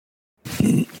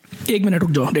एक मिनट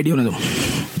रुक जाओ, रेडी होने दो.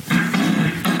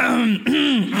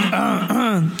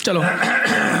 चलो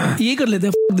ये कर लेते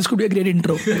हैं. This could be a great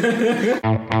intro.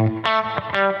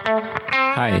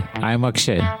 Hi, I'm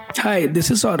Akshay. Hi, this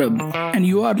is Saurabh, and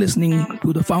you are listening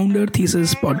to the Founder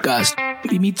Thesis podcast.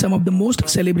 We meet some of the most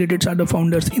celebrated startup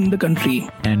founders in the country.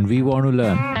 And we want to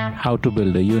learn how to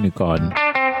build a unicorn.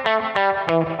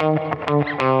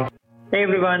 Hey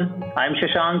everyone, I'm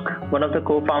Shashank, one of the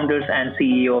co-founders and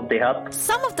CEO of DeHaat.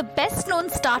 Some of the best-known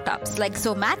startups like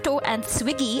Zomato and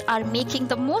Swiggy are making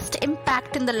the most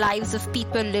impact in the lives of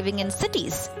people living in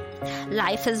cities.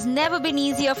 Life has never been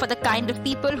easier for the kind of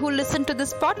people who listen to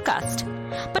this podcast.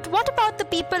 But what about the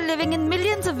people living in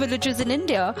millions of villages in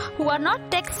India who are not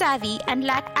tech-savvy and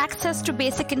lack access to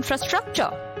basic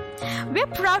infrastructure? We're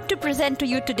proud to present to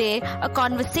you today a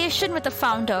conversation with a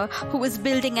founder who is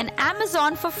building an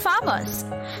Amazon for farmers.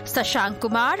 Shashank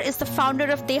Kumar is the founder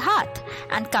of DeHaat,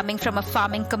 and coming from a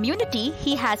farming community,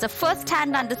 he has a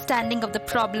first-hand understanding of the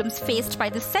problems faced by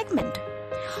this segment.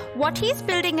 What he's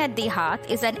building at DeHaat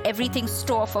is an everything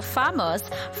store for farmers,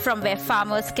 from where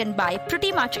farmers can buy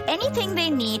pretty much anything they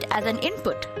need as an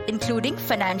input, including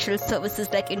financial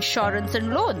services like insurance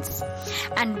and loans.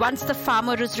 And once the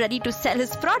farmer is ready to sell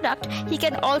his product, he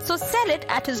can also sell it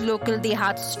at his local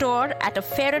DeHaat store at a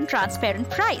fair and transparent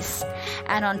price.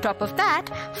 And on top of that,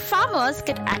 farmers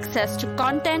get access to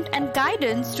content and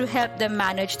guidance to help them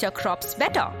manage their crops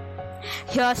better.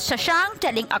 Here's Shashank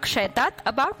telling Akshay Datt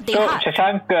about DeHaat. So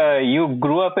Shashank, you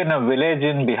grew up in a village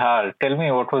in Bihar. Tell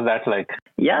me, what was that like?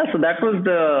 Yeah, so that was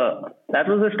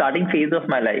the starting phase of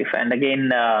my life. And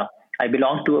again, I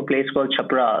belong to a place called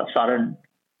Chhapra, Saran.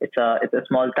 It's a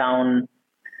small town,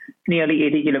 nearly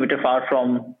 80 kilometers far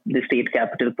from the state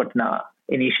capital, Patna.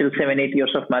 Initial 7-8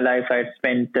 years of my life I had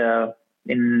spent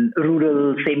in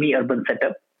rural, semi-urban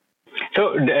setup.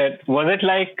 So was it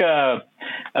like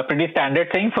a pretty standard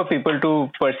thing for people to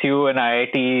pursue an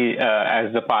IIT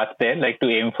as the path there, like to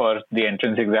aim for the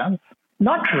entrance exams?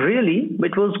 Not really.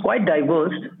 It was quite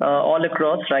diverse all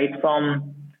across, right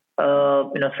from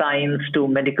science to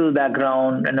medical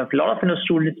background, and a lot of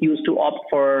students used to opt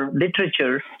for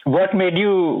literature. What made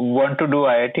you want to do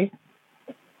IIT?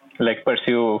 Like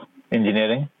pursue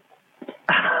engineering?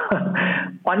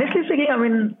 Honestly speaking, I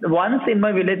mean, once in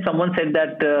my village, someone said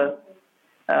that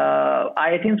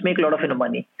IITians make a lot of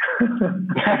money.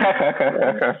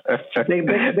 they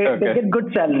get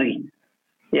good salary.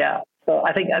 Yeah. So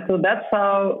I think that's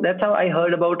how I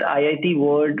heard about IIT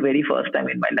world very first time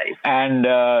in my life. And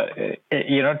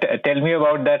tell me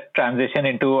about that transition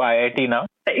into IIT now.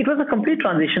 It was a complete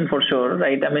transition for sure,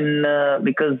 right? I mean,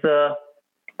 because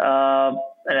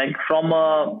like from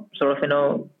a sort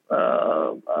of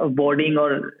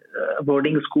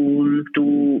boarding school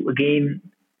to again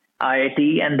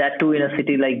IIT, and that too in a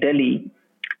city like Delhi,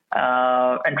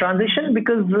 and transition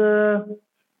because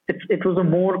it was a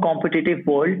more competitive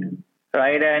world,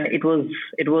 right? And it was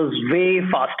way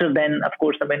faster than, of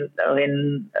course, I mean,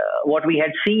 in what we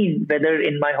had seen, whether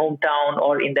in my hometown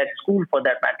or in that school for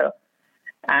that matter.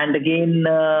 And again,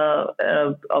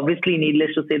 obviously,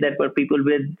 needless to say, that were people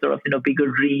with sort of bigger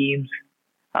dreams.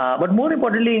 But more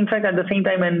importantly, in fact, at the same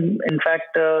time, and in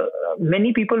fact,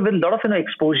 many people with a lot of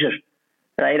exposure,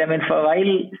 right? I mean, for a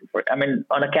while, I mean,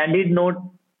 on a candid note,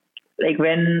 like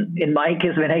in my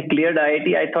case, when I cleared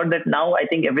IIT, I thought that now I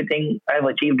think everything I've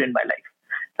achieved in my life,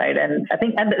 right? And I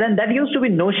think, and that used to be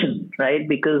notion, right?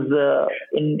 Because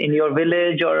in your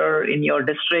village or in your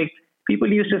district,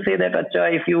 people used to say that,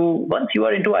 once you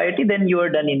are into IIT, then you are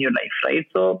done in your life, right?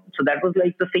 So that was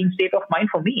like the same state of mind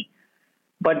for me.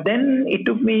 But then it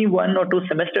took me 1 or 2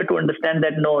 semesters to understand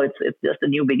that no, it's just a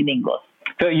new beginning, boss.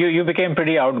 So you became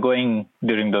pretty outgoing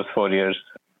during those 4 years.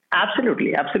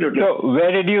 Absolutely. So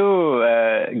where did you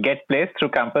get placed through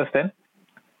campus then?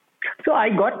 So I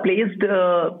got placed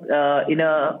in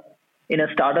a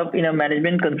startup, in a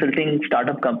management consulting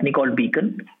startup company called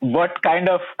Beacon. What kind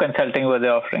of consulting were they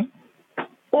offering?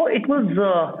 Oh, it was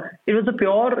a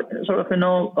pure sort of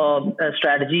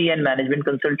strategy and management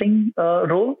consulting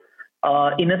role.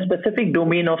 In a specific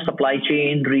domain of supply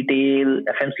chain, retail,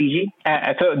 FMCG.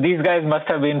 So these guys must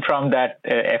have been from that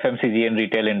FMCG and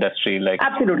retail industry, like.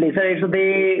 Absolutely. So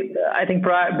they, I think,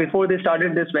 before they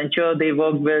started this venture, they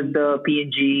worked with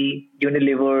P&G,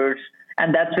 Unilever,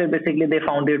 and that's where basically they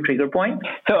found their trigger point.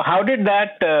 So how did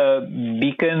that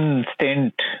Beacon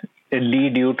stint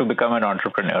lead you to become an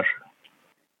entrepreneur?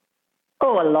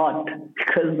 Oh, a lot.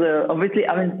 Because obviously,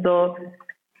 I mean,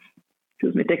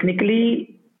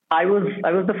 technically, I was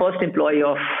the first employee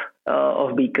of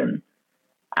Beacon,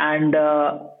 and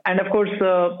of course,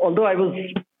 although I was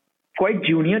quite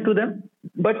junior to them,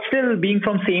 but still being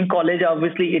from same college,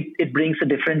 obviously it brings a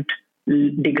different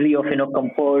degree of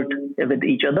comfort with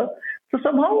each other. So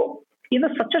somehow in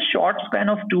such a short span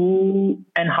of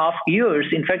 2.5 years,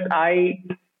 in fact, I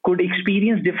could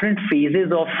experience different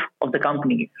phases of the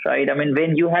company, right? I mean,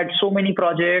 when you had so many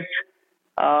projects,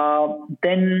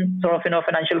 then sort of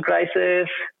financial crisis,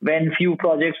 when few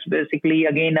projects basically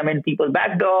again, I mean, people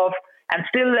backed off, and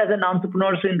still as an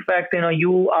entrepreneur, so in fact,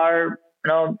 you are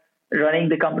running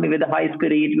the company with a high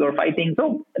spirit, you're fighting.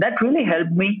 So that really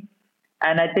helped me,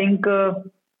 and I think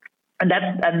and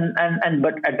that's and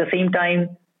but at the same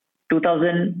time,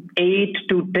 2008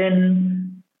 to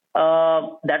 10,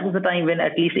 that was the time when,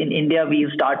 at least in India, we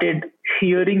started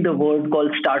hearing the word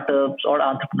called startups or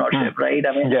entrepreneurship, right?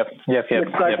 I mean, yep.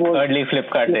 Early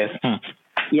Flipkart days.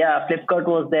 Yeah, Flipkart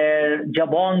was there.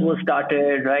 Jabong was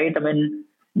started, right? I mean,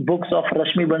 books of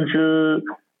Rashmi Bansal,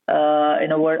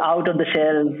 were out on the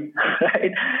shelves,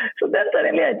 right? So then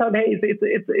suddenly I thought, hey,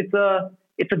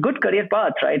 it's a good career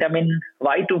path, right? I mean,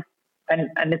 why to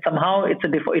and it somehow it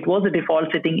was a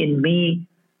default setting in me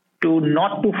to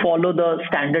not to follow the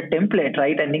standard template,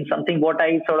 right? I think something what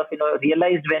I sort of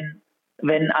realized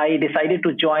when I decided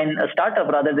to join a startup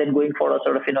rather than going for a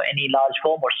sort of any large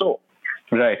firm or so.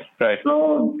 Right.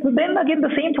 So then again,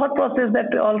 the same thought process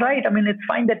that, all right, I mean, it's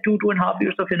fine that 2.5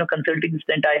 years of consulting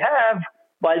stint I have,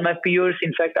 while my peers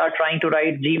in fact are trying to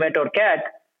write GMAT or CAT.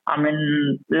 I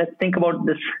mean, let's think about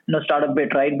this startup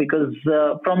bit, right? Because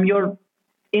from your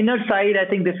inner side, I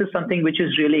think this is something which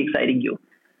is really exciting you.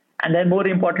 And then more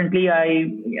importantly, I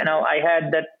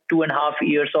had that 2.5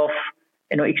 years of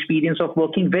experience of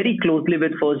working very closely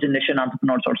with first generation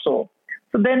entrepreneurs or so.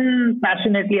 So then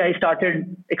passionately I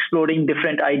started exploring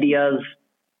different ideas,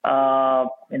 for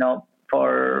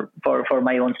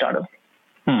my own startup.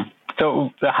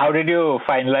 So how did you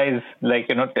finalize,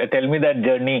 tell me that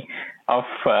journey of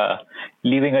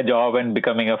leaving a job and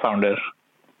becoming a founder?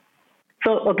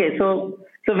 So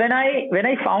when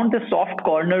I found the soft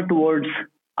corner towards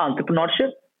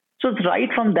entrepreneurship, so it's right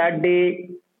from that day,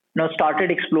 started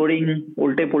exploring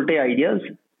ulte-pulte ideas.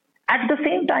 At the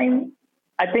same time,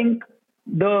 I think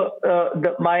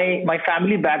my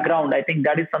family background, I think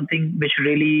that is something which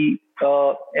really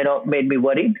made me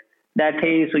worried. That,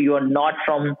 hey, so you are not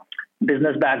from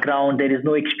business background, there is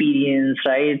no experience,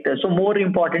 right? So more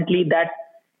importantly, that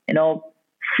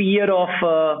fear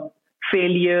of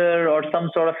failure or some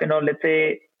sort of let's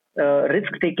say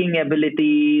risk-taking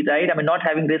ability, right? I mean, not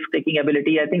having risk-taking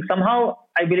ability. I think somehow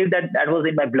I believe that was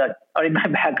in my blood or in my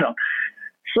background.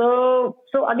 So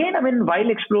again, I mean, while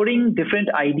exploring different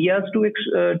ideas to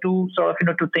sort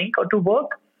of to think or to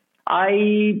work,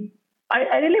 I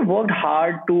really worked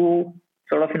hard to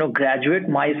sort of graduate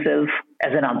myself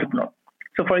as an entrepreneur.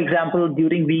 So for example,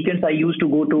 during weekends I used to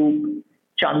go to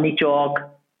Chandni Chowk,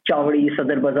 Chawdi,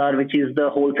 Sadar Bazaar, which is the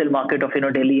wholesale market of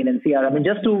Delhi and NCR. I mean,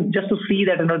 just to see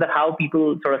that how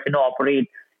people sort of operate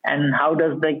and how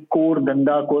does the core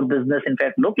business in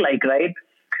fact look like, right?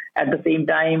 At the same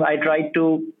time, I tried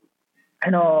to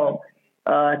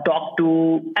talk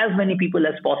to as many people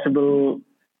as possible,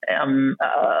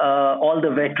 all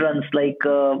the veterans like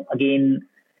again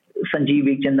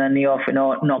Sanjeev Chandani of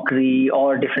Naukri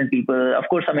or different people. Of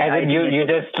course, I mean, you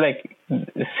just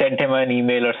sent him an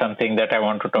email or something that I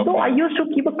want to talk to. No, I used to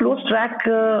keep a close track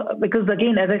because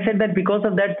again, as I said, that because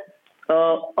of that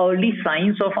early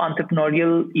signs of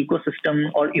entrepreneurial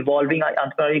ecosystem or evolving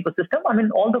entrepreneurial ecosystem, I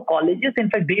mean, all the colleges, in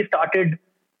fact, they started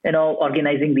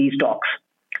organizing these talks.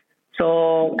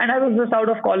 So, and I was just out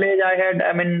of college. I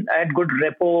had good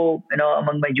repo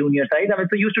among my juniors, right? I mean,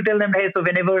 so I used to tell them, hey, so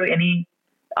whenever any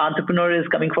entrepreneur is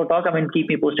coming for talk, I mean, keep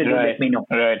me posted, right. Let me know.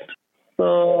 Right.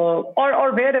 So,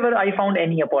 or wherever I found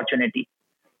any opportunity.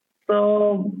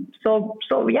 So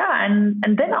yeah, and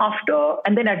then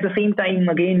at the same time,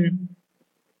 again,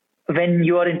 when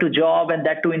you are into job and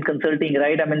that too in consulting,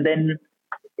 right? I mean, then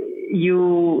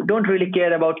you don't really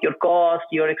care about your cost,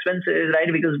 your expenses,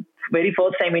 right? Because very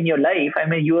first time in your life, I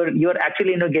mean, you're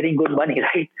actually getting good money,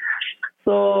 right?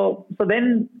 So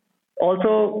then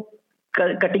also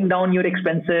cutting down your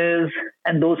expenses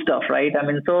and those stuff, right? I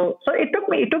mean, so it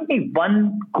took me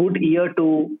one good year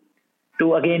to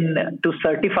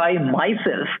certify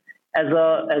myself as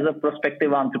a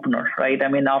prospective entrepreneur, right? I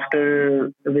mean,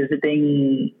 after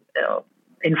visiting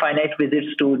infinite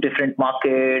visits to different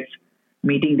markets,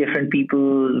 meeting different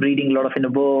people, reading a lot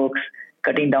of books,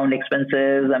 cutting down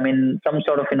expenses. I mean, some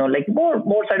sort of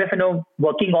more side of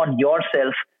working on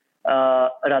yourself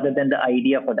rather than the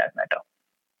idea for that matter.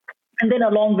 And then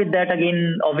along with that,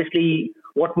 again, obviously,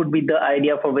 what would be the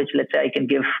idea for which, let's say, I can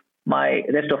give my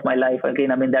rest of my life?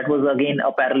 Again, I mean, that was again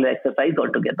a parallel exercise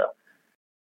altogether.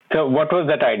 So what was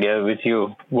that idea which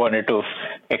you wanted to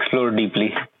explore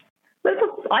deeply? Well,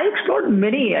 so I explored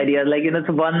many ideas. Like,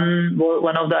 so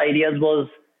one of the ideas was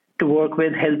to work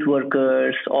with health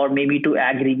workers, or maybe to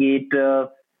aggregate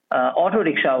auto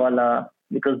rickshaw wala,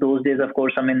 because those days, of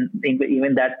course, I mean,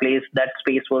 even that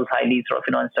space was highly sort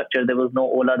of, unstructured. There was no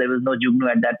Ola, there was no Jugnu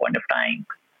at that point of time.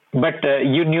 But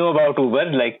you knew about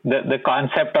Uber, like the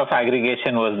concept of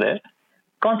aggregation was there.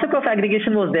 Concept of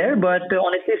aggregation was there, but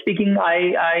honestly speaking,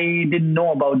 I didn't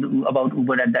know about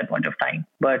Uber at that point of time.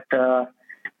 But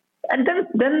and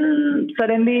then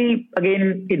suddenly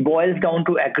again it boils down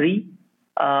to Agri,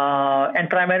 and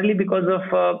primarily because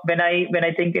of when I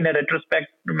think in a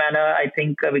retrospect manner, I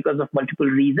think because of multiple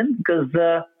reasons.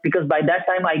 Because by that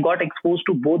time I got exposed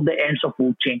to both the ends of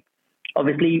food chain.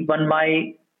 Obviously, one,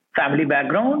 my family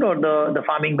background or the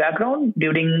farming background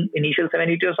during initial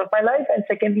 7-8 years of my life, and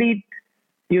secondly,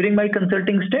 during my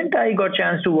consulting stint, I got a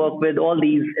chance to work with all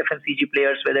these FMCG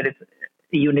players, whether it's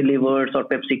Unilever or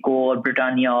PepsiCo or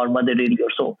Britannia or Mother Dairy or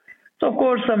so. So of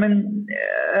course, I mean,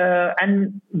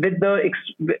 and with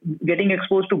getting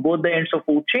exposed to both the ends of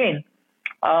food chain,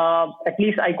 at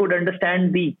least I could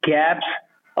understand the gaps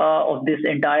of this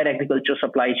entire agriculture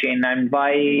supply chain, and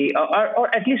why,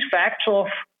 or at least facts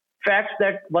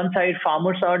that one side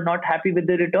farmers are not happy with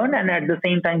the return, and at the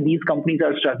same time these companies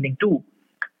are struggling too.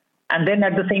 And then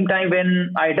at the same time,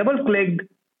 when I double clicked,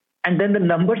 and then the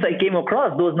numbers I came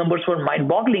across, those numbers were mind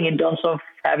boggling in terms of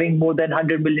having more than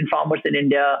 100 million farmers in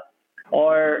India,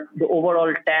 or the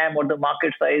overall TAM or the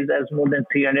market size as more than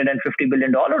 $350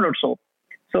 billion or so.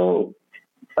 So,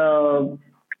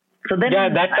 then. Yeah,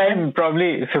 that time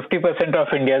probably 50%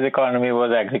 of India's economy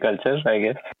was agriculture, I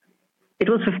guess. It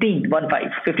was 15%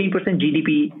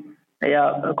 GDP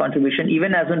contribution.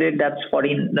 Even as on date, that's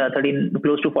 13,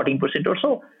 close to 14% or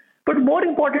so. But more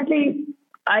importantly,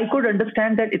 I could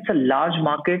understand that it's a large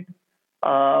market.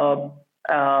 No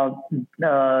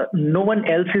one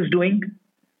else is doing.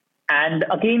 And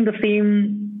again, the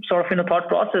same sort of thought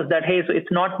process that, hey, so it's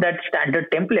not that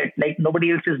standard template, like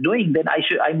nobody else is doing, then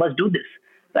I must do this,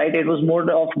 right? It was more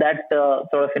of that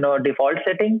sort of default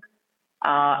setting.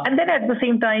 And then at the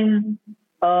same time,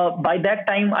 by that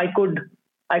time, I could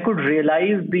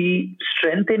realize the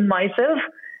strength in myself,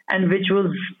 and which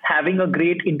was having a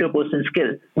great interpersonal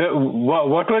skill.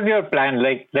 What was your plan?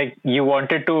 Like you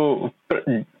wanted to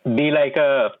be like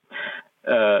a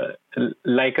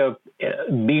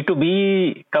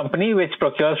B2B company which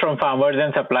procures from farmers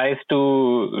and supplies to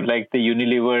like the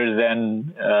Unilevers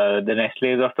and the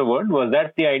Nestle's of the world. Was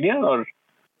that the idea, or?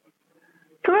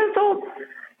 So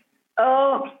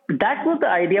that was the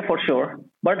idea for sure,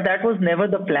 but that was never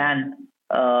the plan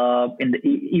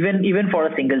even for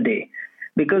a single day,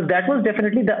 because that was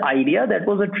definitely the idea. That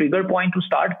was a trigger point to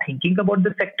start thinking about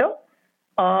the sector.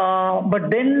 But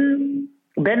then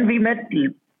we met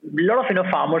a lot of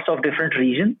farmers of different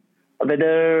regions.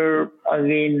 Whether,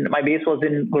 again, my base was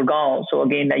in Gurgaon, so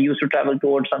again I used to travel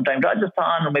towards sometimes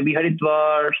Rajasthan or maybe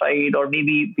Haridwar side or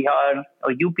maybe Bihar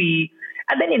or UP,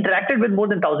 and then interacted with more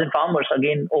than 1,000 farmers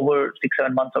again over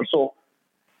 6-7 months or so.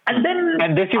 And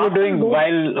this you were doing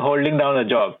while holding down a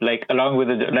job, like along with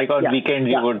on weekends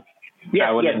you would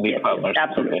travel and meet farmers.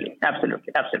 Absolutely.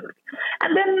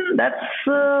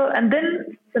 And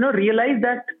then realize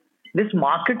that this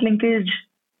market linkage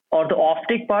or the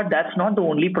offtake part, that's not the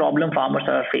only problem farmers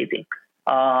are facing.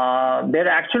 Their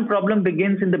actual problem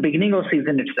begins in the beginning of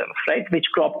season itself, right?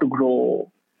 Which crop to grow,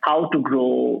 how to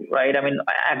grow, right? I mean,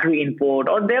 agri import,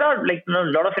 or there are a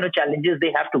lot of challenges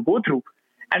they have to go through.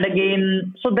 And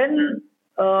again,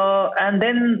 and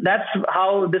then that's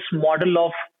how this model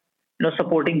of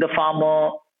supporting the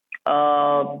farmer,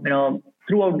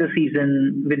 throughout the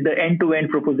season with the end-to-end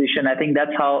proposition. I think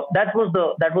that was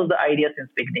the idea since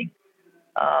beginning.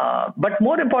 But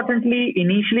more importantly,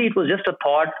 initially it was just a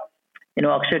thought,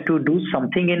 Akshay, to do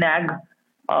something in ag,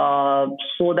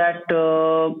 so that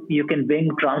you can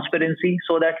bring transparency,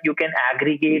 so that you can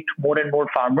aggregate more and more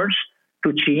farmers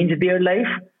to change their life.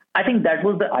 I think that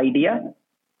was the idea.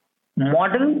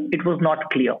 Model, it was not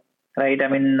clear, right? I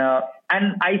mean,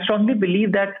 and I strongly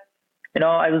believe that,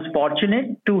 I was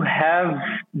fortunate to have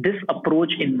this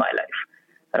approach in my life,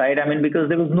 right? I mean, because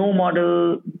there was no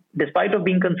model, despite of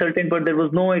being consultant, but there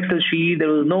was no Excel sheet, there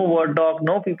was no Word doc,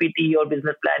 no PPT or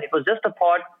business plan. It was just a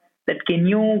thought that can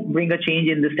you bring a change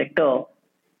in this sector?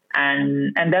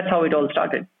 And that's how it all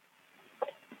started.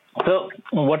 So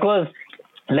what was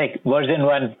like version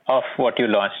 1 of what you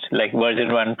launched, like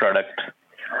version 1 product?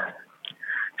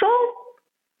 So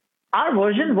our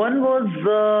version 1 was,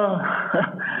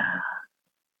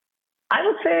 I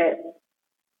would say,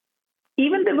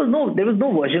 even there was no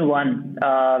version one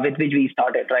with which we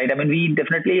started, right? I mean, we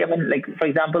definitely, I mean, like for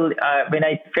example, when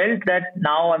I felt that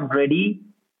now I'm ready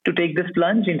to take this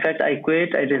plunge, in fact, I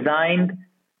quit, I resigned.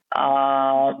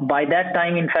 By that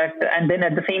time, in fact, and then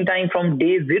at the same time, from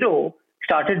day zero,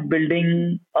 started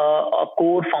building a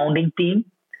core founding team,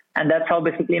 and that's how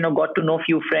basically got to know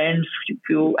few friends,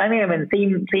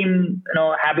 same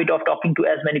habit of talking to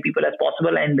as many people as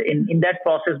possible, and in that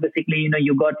process, basically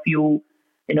you got few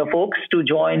folks to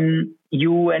join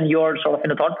you and your sort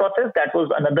of thought process. That was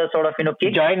another sort of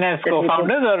kick. Join as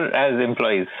co-founders or as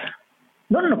employees?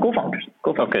 No, co-founders.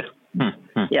 Okay.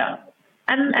 Yeah.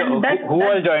 And who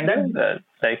all joined us?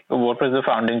 Like, what was the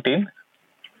founding team?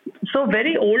 So,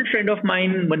 very old friend of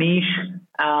mine, Manish.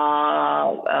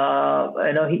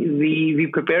 We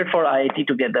prepared for IIT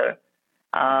together.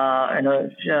 And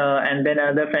then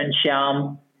another friend,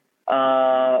 Shyam.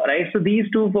 Right. So these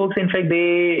two folks, in fact,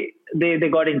 they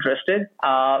got interested.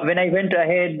 When I went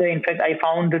ahead, in fact, I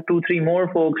found 2-3 more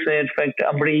folks. In fact,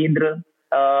 Amrendra,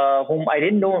 whom I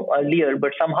didn't know earlier,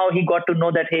 but somehow he got to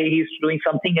know that, hey, he's doing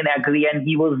something in Agri, and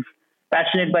he was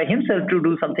passionate by himself to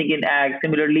do something in Ag.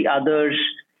 Similarly, others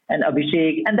and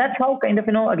Abhishek. And that's how kind of,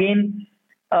 again,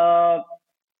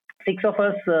 6 of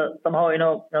us somehow,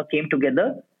 came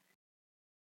together.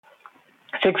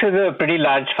 6 is a pretty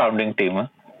large founding team, huh?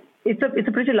 It's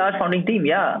a pretty large founding team,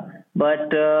 yeah.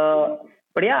 But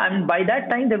yeah, I mean, by that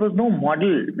time there was no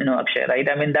model, Akshay, right?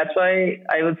 I mean, that's why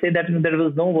I would say that there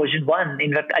was no version one.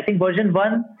 In fact, I think version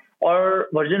one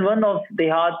of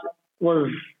DeHaat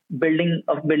was building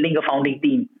a founding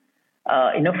team,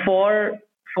 for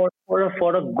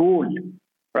a goal,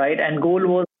 right? And goal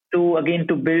was to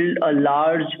build a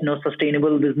large,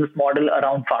 sustainable business model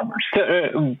around farmers.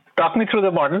 So, talk me through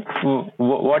the model.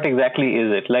 What exactly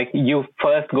is it? Like, you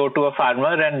first go to a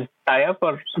farmer and tie up,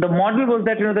 or the model was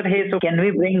that hey, so can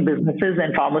we bring businesses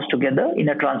and farmers together in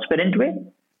a transparent way,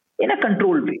 in a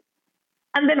controlled way,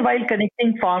 and then while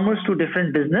connecting farmers to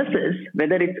different businesses,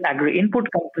 whether it's agri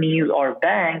input companies or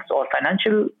banks or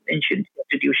financial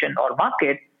institution or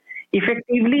market,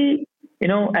 effectively,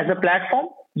 as a platform,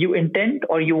 you intend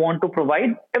or you want to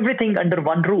provide everything under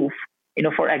one roof,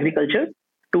 for agriculture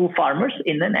to farmers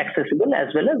in an accessible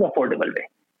as well as affordable way.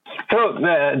 So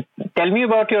tell me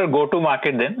about your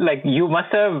go-to-market then. Like, you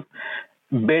must have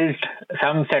built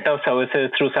some set of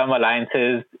services through some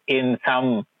alliances in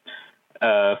some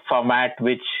format,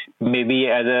 which maybe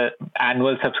as a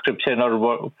annual subscription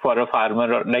or for a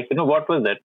farmer, or what was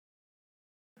that?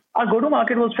 Our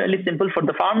go-to-market was fairly simple for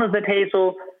the farmers. That hey,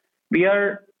 so we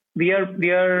are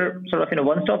sort of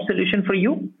one-stop solution for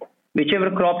you.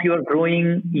 Whichever crop you are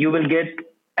growing, you will get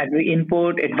agri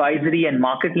input, advisory, and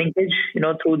market linkage,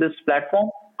 through this platform.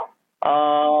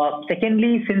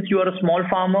 Secondly, since you are a small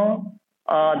farmer,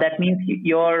 that means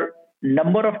your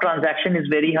number of transaction is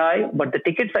very high, but the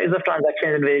ticket size of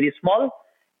transaction is very small.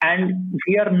 And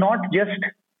we are not just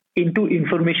into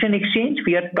information exchange.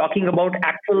 We are talking about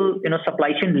actual,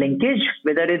 supply chain linkage,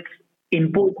 whether it's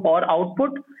input or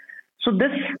output. So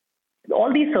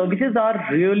all these services are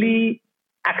really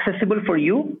accessible for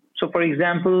you. So, for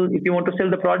example, if you want to sell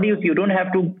the produce, you don't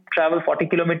have to travel 40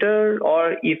 kilometers,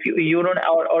 or if you don't,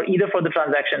 or either for the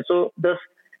transaction. So, the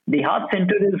DeHaat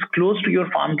center is close to your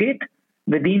farm gate,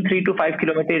 within 3 to 5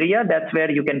 kilometer area. That's where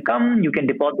you can come. You can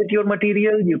deposit your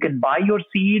material. You can buy your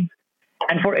seeds.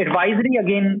 And for advisory,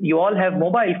 again, you all have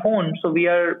mobile phones. So we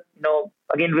are,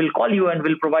 again, we'll call you and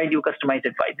we'll provide you customized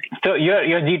advisory. So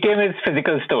your GTM is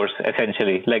physical stores,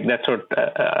 essentially. Like, that's what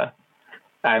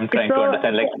I'm trying to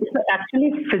understand. Like, it's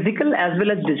actually physical as well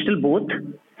as digital both,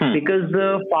 because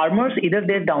the farmers, either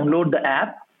they download the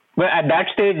app. Well, at that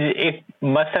stage, it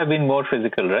must have been more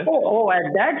physical, right? Oh,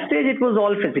 at that stage, it was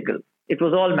all physical. It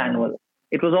was all manual.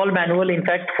 In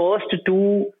fact, first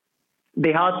 2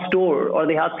 DeHaat store or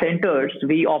DeHaat centers,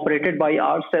 we operated by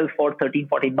ourselves for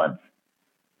 13-14 months.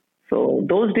 So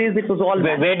those days it was all.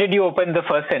 Where did you open the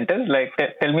first center? Like,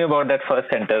 tell me about that first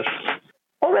center.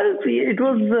 Oh well, it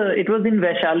was in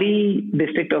Vaishali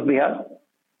district of Bihar,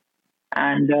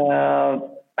 and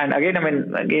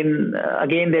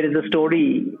again there is a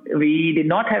story. We did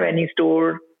not have any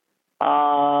store,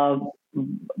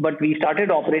 but we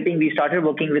started operating. We started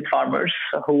working with farmers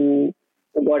who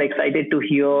got excited to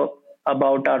hear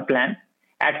about our plan.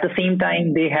 At the same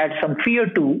time, they had some fear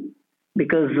too,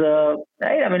 because,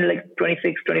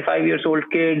 26, 25 years old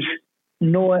kids,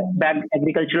 no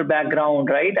agricultural background,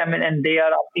 right? And they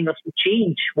are asking us to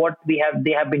change what they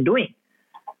have been doing.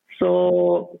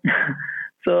 So,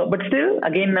 but still,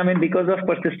 again, because of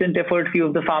persistent effort, few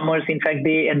of the farmers, in fact,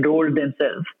 they enrolled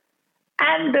themselves.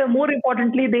 And more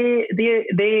importantly, they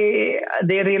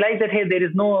realize that, hey, there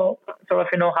is no sort of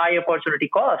high opportunity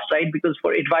cost, right? Because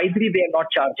for advisory they are not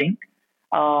charging.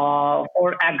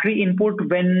 For agri input,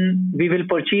 when we will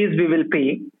purchase, we will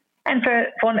pay, and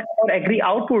for agri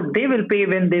output, they will pay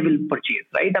when they will purchase,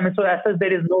 right? I mean, so as such,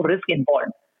 there is no risk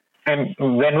involved. And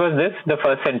when was this, the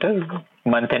first center?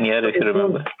 Month and year, if you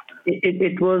remember.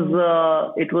 It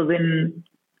was in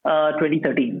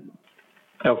 2013.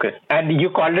 Okay. And you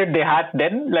called it DeHaat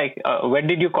then? Like, when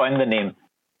did you coin the name?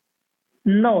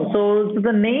 No. So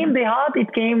the name DeHaat,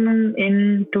 it came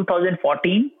in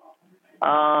 2014.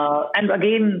 And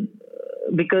again,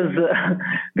 because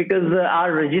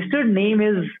our registered name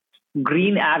is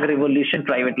Green Ag Revolution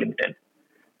Private Limited.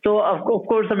 So of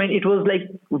course, I mean, it was like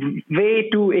way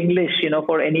too English,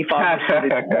 for any farmer.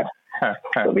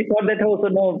 So we thought that also,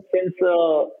 no, since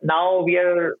now we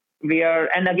are,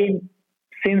 and again,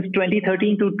 since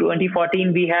 2013 to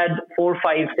 2014, we had 4 or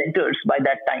 5 centers by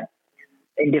that time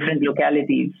in different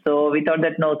localities. So we thought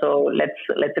that, no, so let's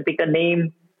pick a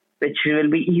name which will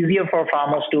be easier for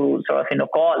farmers to sort of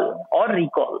call or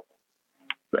recall.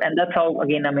 So, and that's how,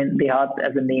 again, I mean, DeHaat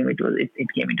as a name, it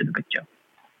came into the picture.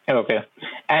 Okay.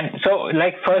 And so,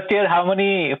 like, first year, how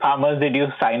many farmers did you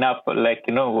sign up? Like,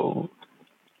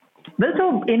 Well,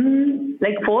 so in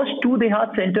like first 2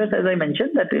 DeHaat centers, as I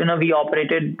mentioned, that we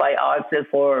operated by ourselves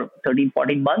for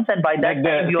 13-14 months, and by that like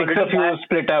time we already 6 of you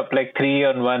split up, like 3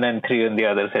 on one and 3 on the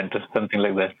other center, something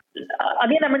like that.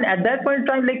 Again, I mean, at that point in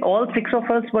time, like all 6 of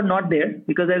us were not there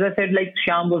because, as I said, like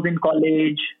Shyam was in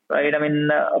college, right? I mean,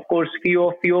 of course, few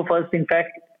of us, in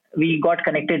fact, we got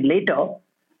connected later,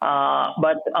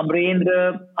 but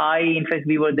Amrendra, in fact,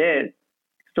 we were there.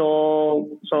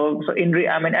 So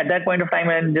I mean, at that point of time,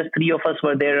 and just 3 of us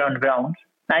were there on ground.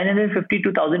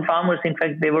 952,000 farmers, in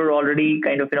fact, they were already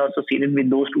kind of associated with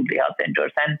those 2 DeHaat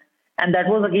centers, and that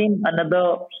was again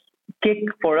another kick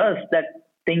for us that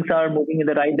things are moving in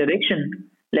the right direction.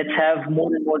 Let's have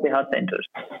more and more DeHaat centers.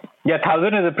 Yeah,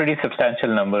 1,000 is a pretty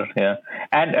substantial number. Yeah,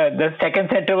 and the second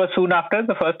center was soon after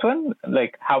the first one.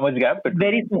 Like, how much gap?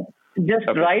 Very soon. Just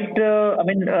okay. Right,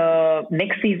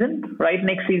 next season.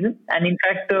 And in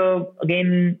fact,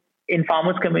 again, in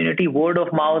farmers community, word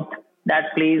of mouth,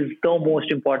 that plays the most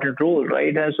important role,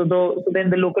 right? So then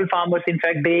the local farmers, in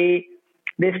fact, they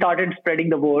started spreading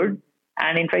the word.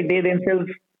 And in fact, they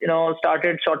themselves,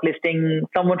 started shortlisting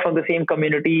someone from the same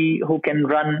community who can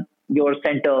run your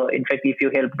center, in fact, if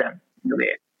you help them.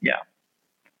 Yeah.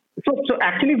 So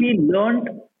actually we learned,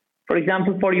 for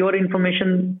example, for your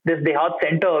information, this DeHaat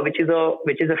Center, which is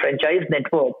a franchise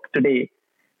network today.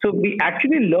 So we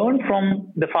actually learned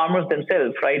from the farmers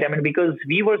themselves, right? I mean, because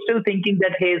we were still thinking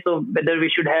that, hey, so whether we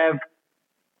should have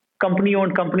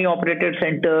company-owned, company-operated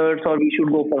centers or we should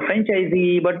go for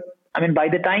franchisee. But I mean, by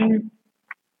the time,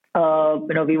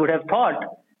 we would have thought,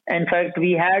 in fact,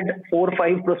 we had 4 or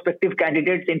 5 prospective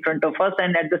candidates in front of us.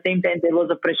 And at the same time, there was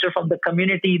a pressure from the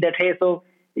community that, hey, so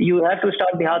you have to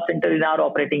start DeHaat Center in our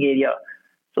operating area.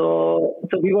 So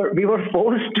we were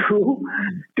forced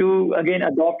to again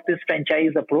adopt this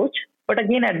franchise approach. But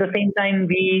again, at the same time,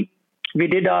 we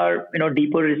did our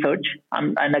deeper research.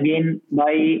 And again,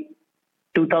 by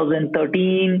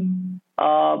 2013,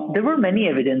 there were many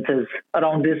evidences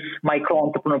around this micro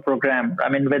entrepreneur program. I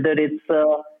mean, whether it's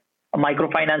a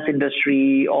microfinance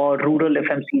industry or rural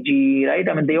FMCG, right?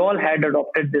 I mean, they all had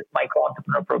adopted this micro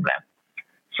entrepreneur program.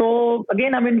 So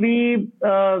again, I mean, we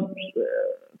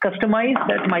customized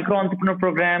that micro entrepreneur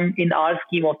program in our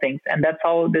scheme of things, and that's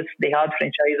how this DeHaat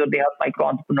franchise or DeHaat micro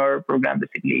entrepreneur program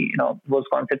basically, was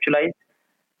conceptualized.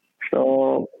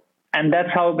 So, and that's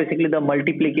how basically the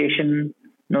multiplication,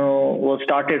 was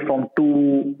started from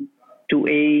 2 to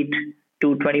 8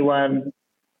 to 21.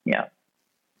 Yeah.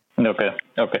 Okay.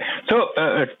 So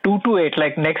 2 to 8,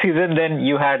 like next season, then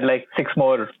you had like 6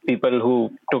 more people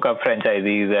who took up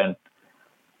franchisees and.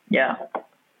 Yeah.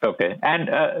 Okay. And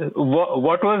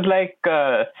what was like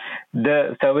the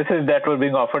services that were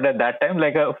being offered at that time,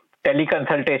 like a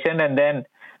teleconsultation, and then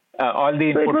all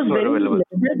the inputs were available?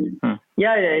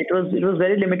 Yeah. It was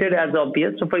very limited, as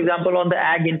obvious. So, for example, on the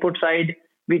ag input side,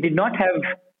 we did not have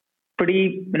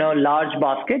pretty large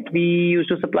basket. We used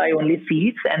to supply only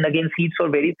seeds, and again, seeds for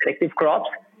very selective crops,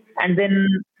 and then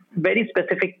very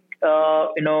specific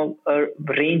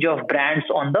range of brands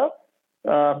on the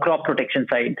crop protection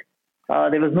side.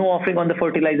 There was no offering on the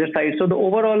fertilizer side. So the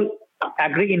overall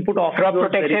agri input offering. Crop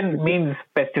protection means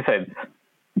pesticides.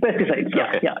 Pesticides,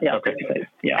 yeah. Okay. Pesticides,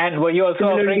 yeah. And were you also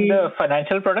offering the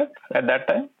financial products at that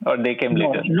time, or they came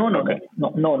later? No,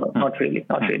 not really.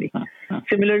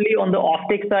 Similarly, on the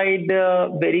offtake side,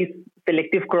 very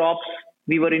selective crops,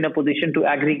 we were in a position to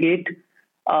aggregate.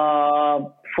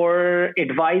 For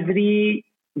advisory,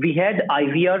 we had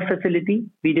IVR facility.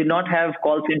 We did not have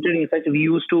call center. In fact, we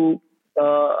used to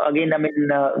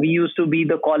we used to be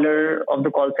the caller of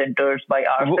the call centers by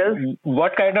ourselves.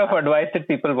 What kind of advice did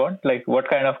people want? Like, what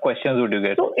kind of questions would you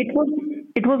get? So it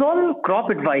was all crop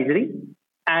advisory,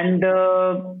 and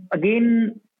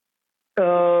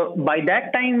by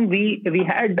that time we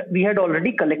had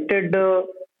already collected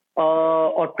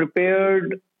or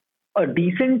prepared a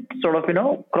decent sort of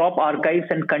crop archives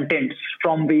and contents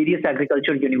from various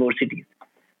agriculture universities.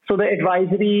 So the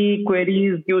advisory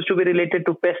queries used to be related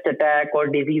to pest attack or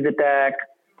disease attack,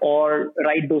 or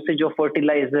right dosage of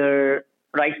fertilizer,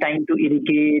 right time to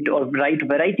irrigate, or right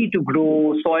variety to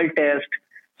grow, soil test.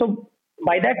 So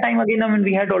by that time, again,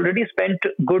 we had already spent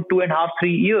good 2.5,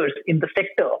 3 years in the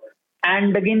sector.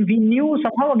 And again, we knew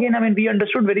somehow, we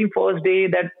understood very first day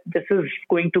that this is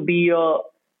going to be a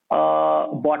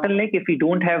bottleneck if we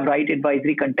don't have right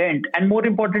advisory content. And more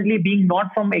importantly, being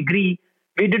not from Agri,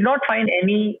 we did not find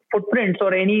any footprints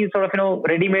or any sort of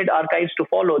ready-made archives to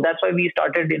follow. That's why we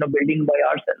started building by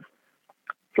ourselves.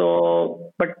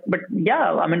 So, but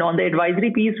yeah, on the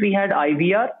advisory piece, we had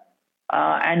IVR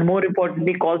and more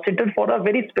importantly, call center for a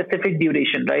very specific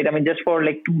duration, right? Just for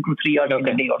like 2 to 3 hours in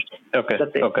a day or so. Okay.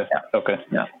 That's it. Okay. Yeah. Okay.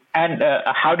 Yeah. And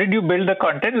how did you build the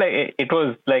content? Like, it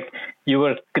was like you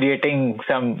were creating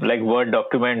some like Word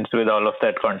documents with all of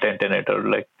that content in it, or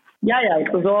like? Yeah.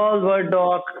 It was all Word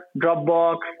doc,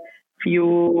 Dropbox,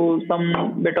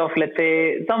 some bit of, let's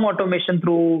say, some automation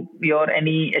through your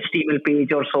any HTML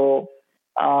page or so.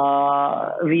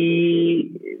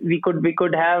 We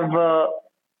could have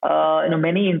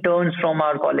many interns from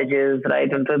our colleges,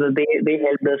 right? And so they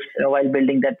helped us while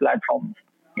building that platform.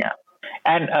 Yeah.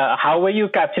 And how were you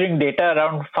capturing data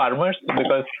around farmers?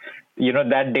 Because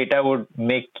that data would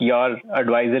make your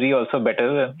advisory also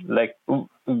better. Like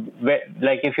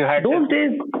if you had those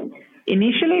days,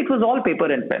 initially it was all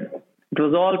paper and pen.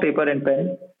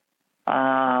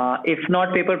 If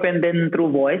not paper pen, then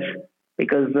through voice.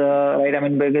 Because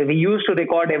because we used to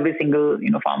record every single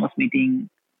farmers meeting,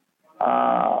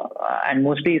 and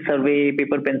mostly survey,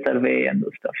 paper pen survey, and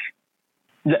those stuff.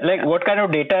 Like, what kind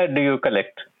of data do you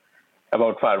collect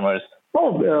about farmers?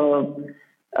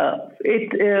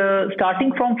 It's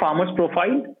starting from farmers'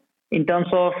 profile in terms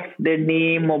of their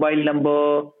name, mobile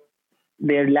number,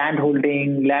 their land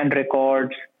holding, land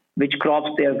records, which crops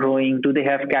they are growing, do they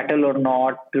have cattle or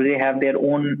not, do they have their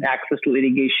own access to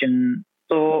irrigation.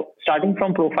 So starting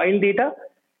from profile data,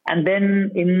 and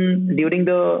then during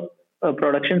the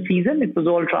production season, it was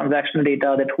all transactional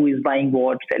data, that who is buying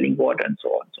what, selling what, and so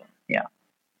on. So yeah,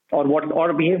 or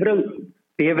behavioral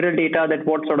data, that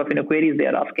what sort of queries they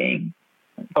are asking.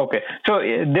 Okay, so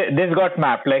this got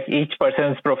mapped, like each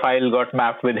person's profile got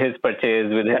mapped with his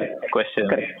purchase, with his questions.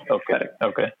 Correct.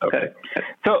 Okay.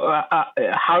 So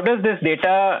how does this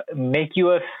data make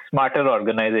you a smarter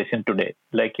organization today?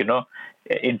 Like,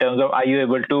 in terms of, are you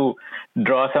able to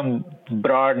draw some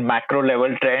broad macro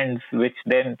level trends which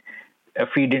then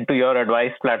feed into your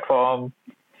advice platform?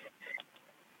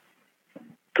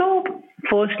 So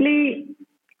firstly,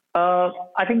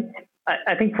 I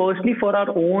think firstly, for our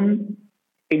own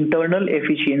internal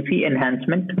efficiency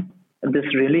enhancement, this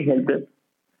really helped us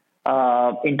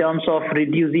in terms of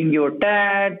reducing your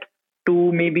TAT,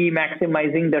 to maybe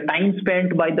maximizing the time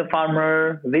spent by the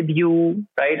farmer with you,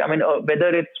 right?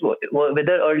 Whether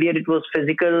earlier it was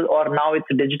physical or now it's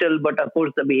digital, but of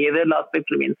course the behavioral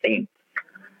aspects remain same.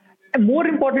 And more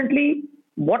importantly,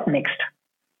 what next?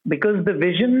 Because the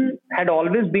vision had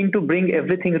always been to bring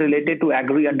everything related to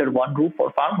agri under one roof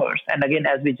for farmers. And again,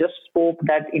 as we just spoke,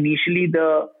 that initially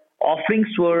the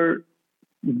offerings were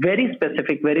very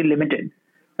specific, very limited.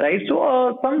 Right,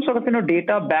 so some sort of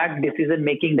data-backed decision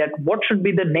making, that what should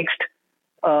be the next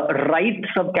right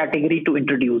subcategory to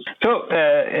introduce. So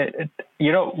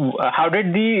how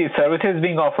did the services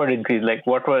being offered increase? Like,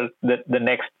 what was the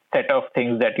next set of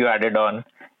things that you added on?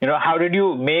 How did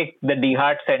you make the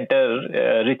DeHaat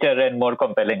center richer and more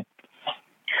compelling?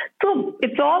 So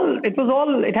it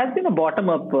has been a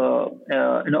bottom-up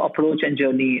approach and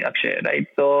journey, Akshay. Right.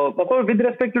 So of course, with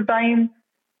respect to time,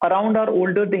 around our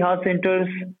older DeHaat centers,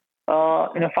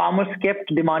 farmers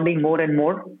kept demanding more and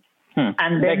more.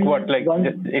 And then, like what? Like,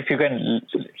 if you can,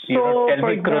 tell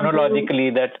me chronologically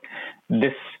that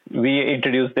we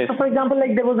introduced this. So for example,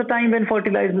 like there was a time when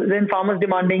farmers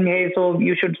demanding, hey, so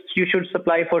you should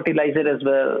supply fertilizer as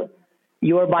well.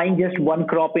 You are buying just one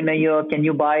crop in a year. Can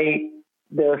you buy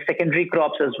the secondary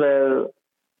crops as well?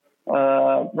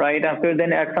 Right. After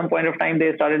then, at some point of time,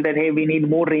 they started that, hey, we need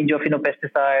more range of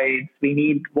pesticides. We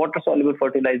need water soluble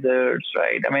fertilizers.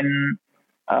 Right.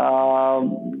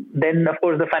 Then, of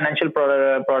course, the financial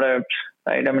products,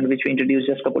 right? I mean, which we introduced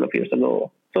just a couple of years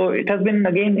ago. So it has been,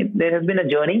 again, there has been a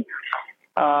journey.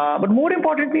 But more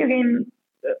importantly, again,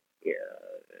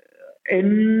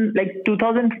 in like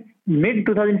mid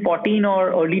 2014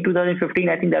 or early 2015,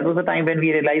 I think that was the time when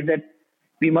we realized that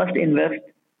we must invest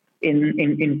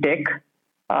in tech,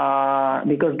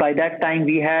 because by that time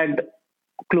we had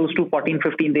close to 14,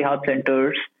 15 DeHaat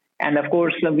centers. And of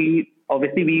course,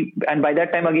 and by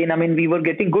that time, again, I mean, we were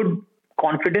getting good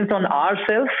confidence on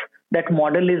ourselves that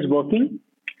model is working.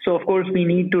 So, of course, we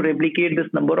need to replicate this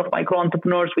number of micro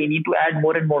entrepreneurs. We need to add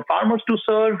more and more farmers to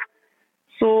serve.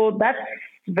 So that's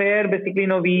where basically,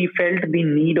 we felt the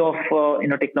need of,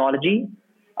 technology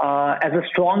as a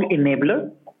strong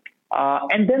enabler.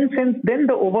 And then since then,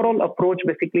 the overall approach,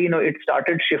 basically, it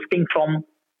started shifting from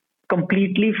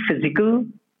completely physical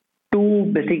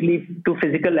to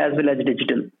physical as well as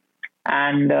digital.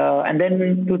 And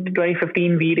then to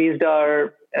 2015, we raised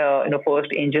our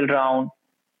first angel round,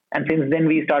 and since then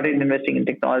we started investing in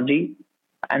technology,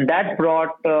 and that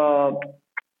brought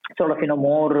sort of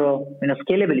more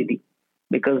scalability,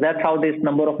 because that's how this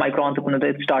number of micro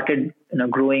entrepreneurs started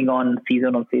growing on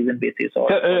season basis. Or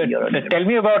tell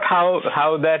me about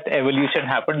how that evolution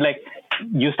happened. Like,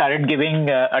 you started giving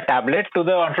a tablet to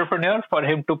the entrepreneur for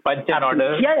him to punch an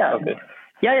order. Yeah. Okay.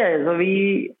 Yeah. So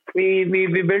we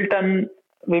built an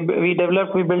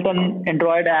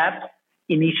Android app.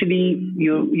 Initially,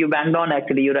 you banged on.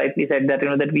 Actually, you rightly said that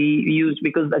that we used,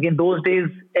 because again, those days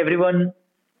everyone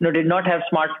did not have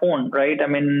smartphone, right? I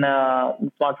mean,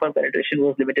 smartphone penetration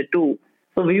was limited too.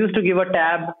 So we used to give a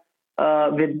tab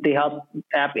with DeHaat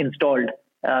app installed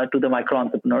to the micro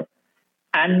entrepreneur.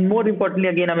 And more importantly,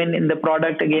 again, I mean, in the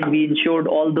product, again, we ensured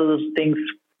all those things,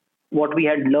 what we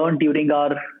had learned during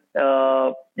our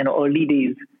early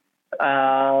days.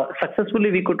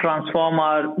 Successfully, we could transform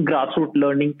our grassroots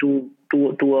learning to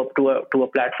a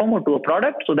platform or to a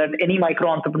product, so that any micro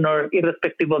entrepreneur,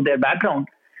 irrespective of their background,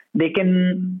 they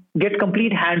can get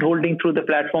complete hand holding through the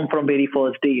platform from very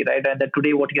first day, right? And that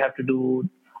today, what you have to do,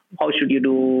 how should you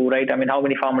do, right? I mean, how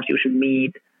many farmers you should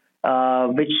meet,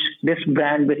 which this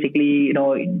brand basically,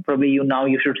 probably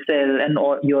you should sell, and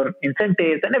or your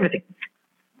incentives and everything.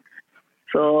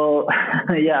 So,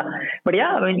 yeah. But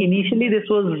yeah, I mean, initially this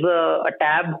was a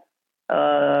tab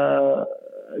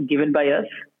given by us.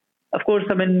 Of course,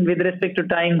 I mean, with respect to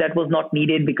time, that was not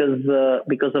needed because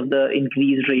of the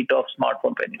increased rate of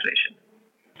smartphone penetration.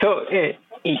 So,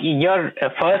 your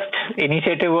first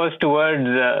initiative was towards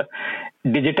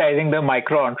digitizing the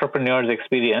micro entrepreneur's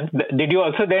experience. Did you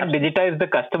also then digitize the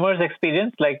customer's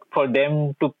experience, like for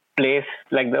them to place,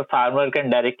 like the farmer can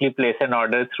directly place an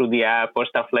order through the app or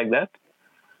stuff like that?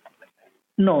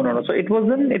 No. So it was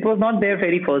not their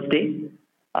very first day.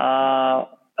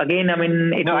 Again, I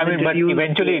mean, but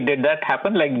eventually, did that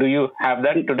happen? Like, do you have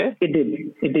that today? It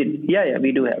did. Yeah,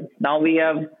 we do have. Now we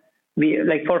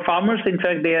like for farmers, in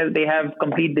fact, they have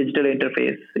complete digital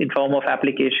interface in form of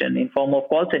application, in form of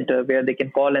call center, where they can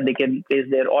call and they can place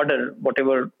their order,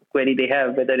 whatever query they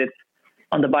have, whether it's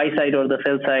on the buy side or the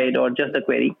sell side or just the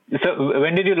query. So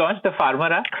when did you launch the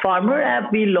farmer app? Farmer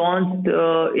app we launched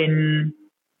in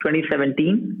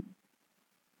 2017,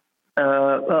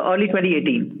 early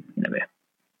 2018 in a way.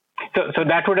 So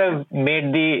that would have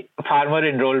made the farmer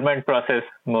enrollment process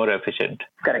more efficient.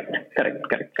 Correct.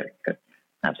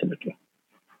 Absolutely.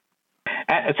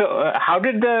 So how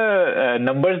did the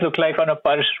numbers look like on a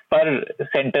per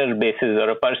center basis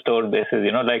or a per store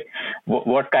basis? Like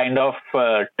what kind of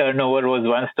turnover was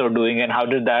one store doing, and how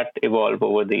did that evolve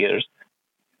over the years?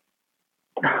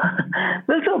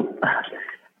 Well, so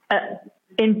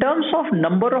in terms of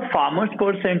number of farmers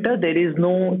per center, there is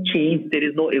no change, there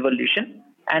is no evolution.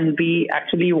 And we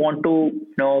actually want to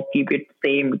keep it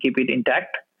same, keep it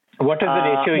intact. What is the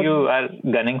ratio you are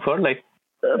gunning for? Like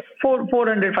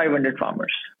 400, 500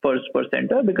 farmers per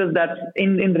center, because that's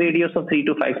in radius of 3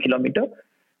 to 5 kilometers.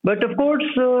 But of course,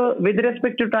 with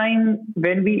respect to time,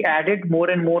 when we added more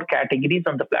and more categories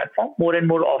on the platform, more and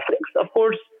more offerings, of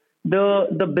course,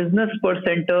 the business per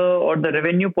center or the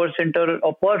revenue per center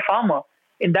or per farmer,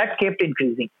 in that kept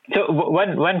increasing. So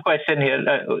one question here,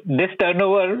 this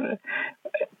turnover,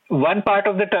 one part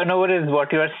of the turnover is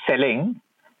what you are selling,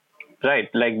 right?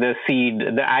 Like the seed,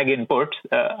 the ag inputs.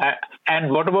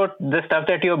 And what about the stuff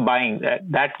that you're buying?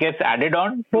 That gets added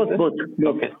on? Both.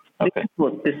 Okay.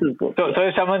 This is both. So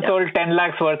if someone sold 10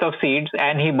 lakhs worth of seeds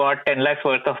and he bought 10 lakhs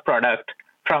worth of product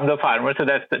from the farmer, so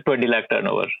that's the 20 lakh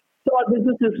turnover. So our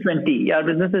business is 20. Our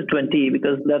business is 20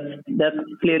 because that's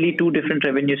clearly two different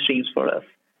revenue streams for us.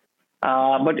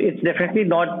 But it's definitely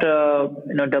not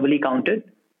doubly counted.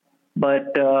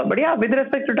 But yeah, with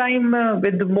respect to time,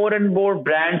 with more and more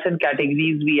brands and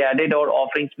categories we added or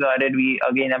offerings we added, we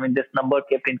again, I mean, this number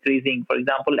kept increasing. For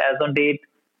example, as on date,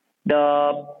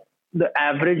 the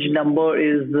average number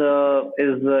is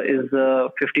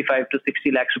 55 to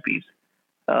 60 lakhs rupees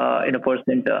in a per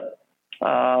center.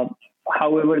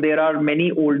 However, there are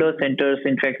many older centers.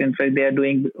 In fact, they are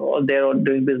doing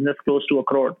business close to a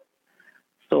crore.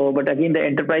 So, but again, the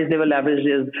enterprise level average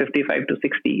is 55 to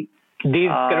 60. These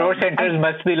crore centers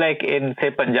must be like in,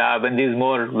 say, Punjab and these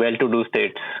more well-to-do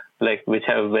states, like which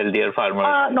have wealthier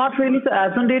farmers. Not really. So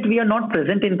as on date, we are not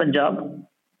present in Punjab.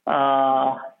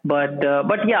 But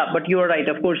you are right.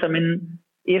 Of course, I mean,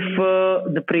 if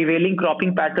the prevailing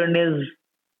cropping pattern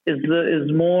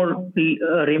is more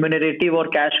remunerative or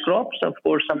cash crops, of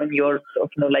course, I mean, your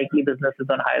likely business is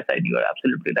on higher side. You are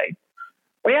absolutely right.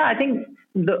 But yeah, I think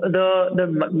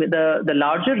the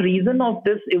larger reason of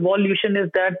this evolution is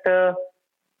that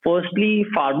firstly,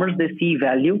 farmers, they see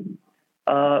value.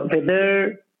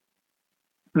 Whether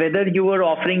you were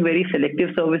offering very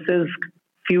selective services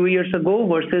few years ago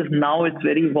versus now, it's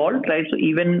very evolved, right? So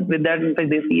even with that, in fact,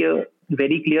 they see a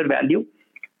very clear value.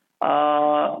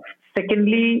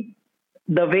 Secondly,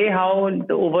 the way how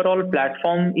the overall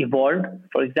platform evolved.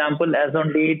 For example, as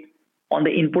on date, on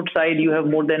the input side, you have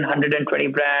more than 120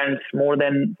 brands, more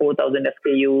than 4,000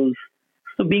 SKUs.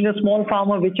 So being a small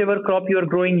farmer, whichever crop you are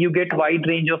growing, you get wide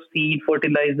range of seed,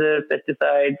 fertilizers,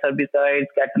 pesticides, herbicides,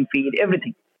 cattle feed,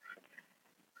 everything.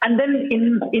 And then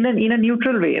in a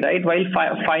neutral way, right? While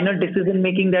final decision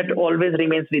making, that always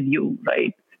remains with you,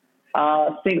 right?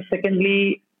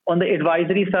 Secondly, on the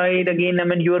advisory side, again, I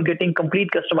mean, you are getting complete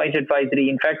customized advisory.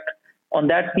 In fact, on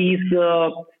that piece,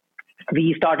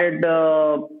 we started,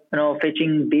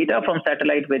 fetching data from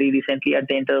satellite very recently at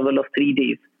the interval of 3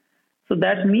 days. So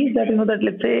that means that, that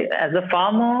let's say as a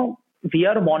farmer, we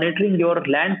are monitoring your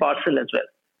land parcel as well.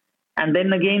 And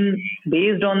then again,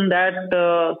 based on that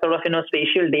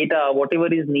spatial data,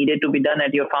 whatever is needed to be done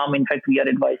at your farm, in fact, we are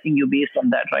advising you based on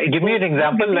that, right? Give me an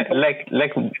example, like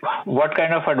what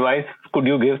kind of advice could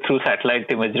you give through satellite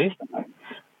imagery?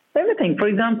 Everything. For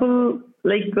example,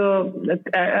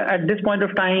 at this point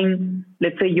of time,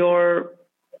 let's say your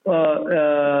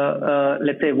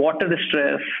water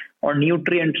stress or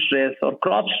nutrient stress or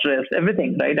crop stress,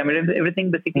 everything, right? I mean,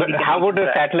 everything basically. But how would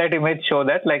a satellite image show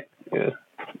that?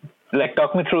 Like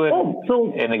talk me through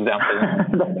an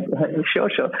example. Sure.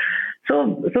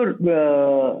 So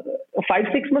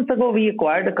 5-6 months ago, we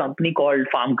acquired a company called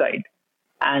Farm Guide.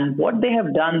 And what they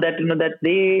have done that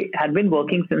they had been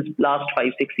working since last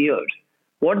 5-6 years.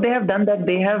 What they have done that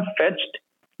they have fetched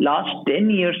last 10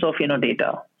 years of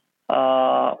data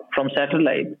from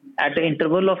satellite at an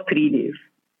interval of 3 days,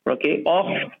 okay, of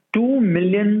 2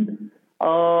 million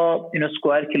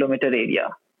square kilometer area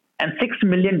and 6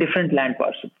 million different land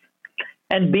parcels.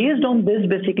 And based on this,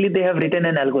 basically, they have written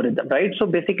an algorithm, right? So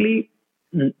basically,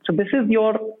 this is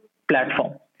your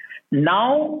platform.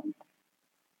 Now,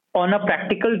 on a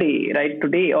practical day, right,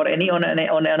 today or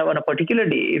on a particular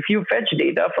day, if you fetch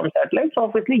data from satellites,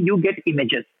 obviously you get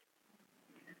images,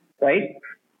 right?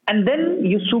 And then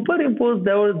you superimpose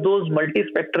those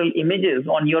multispectral images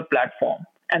on your platform,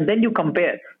 and then you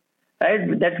compare,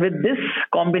 right? That with this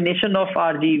combination of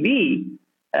RGB,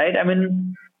 right? I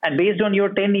mean, and based on your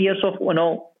 10 years of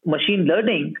machine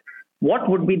learning, what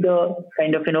would be the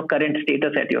kind of current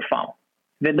status at your farm?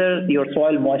 Whether your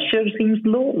soil moisture seems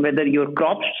low, whether your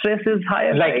crop stress is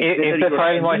higher. Like if the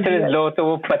soil moisture is low, so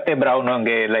wo patte brown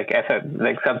honge, like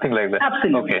something like that.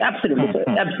 Absolutely,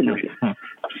 okay. absolutely.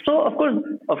 So of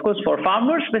course, for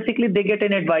farmers, basically they get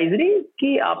an advisory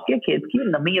कि आपके खेत की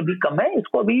नमी अभी कम है,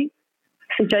 इसको अभी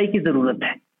सिंचाई की जरूरत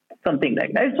है, something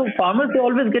like that. So farmers, they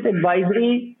always get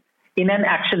advisory in an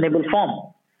actionable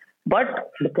form.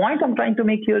 But the point I'm trying to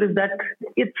make here is that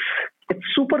it's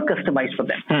super customized for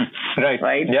them.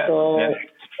 Right. Yeah. So,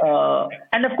 yeah.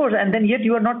 And of course, and then yet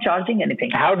you are not charging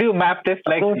anything. How do you map this?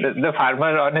 Like the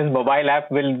farmer on his mobile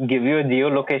app will give you a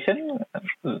geolocation.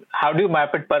 How do you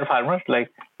map it per farmer?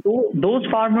 Like those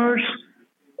farmers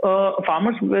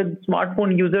with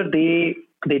smartphone user, they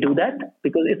do that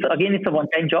because it's a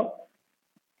one-time job.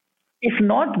 If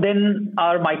not, then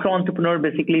our micro entrepreneur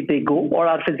basically they go, or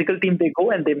our physical team they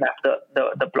go and they map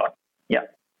the plot. Yeah.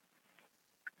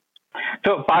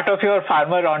 So part of your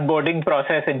farmer onboarding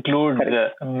process includes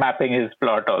mapping his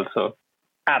plot also.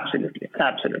 Absolutely.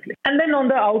 And then on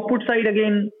the output side,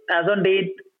 again, as on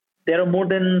date, there are more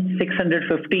than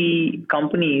 650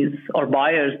 companies or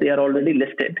buyers. They are already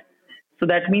listed. So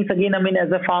that means, again, I mean,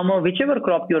 as a farmer, whichever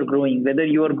crop you're growing, whether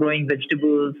you are growing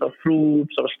vegetables or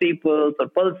fruits or staples or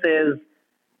pulses,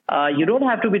 You don't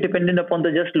have to be dependent upon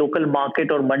the just local market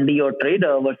or mandi or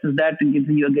trader. Versus that,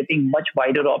 you're getting much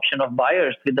wider option of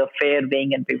buyers with the fair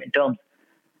weighing and payment terms.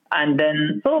 And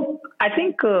then, so I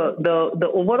think the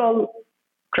overall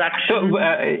traction. So,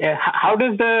 how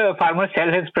does the farmer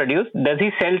sell his produce? Does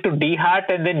he sell to DeHaat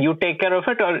and then you take care of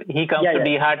it, or he comes to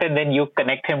DeHaat and then you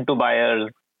connect him to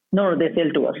buyers? No, they sell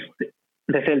to us.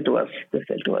 They sell to us,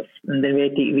 and then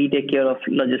we take care of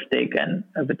logistic and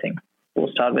everything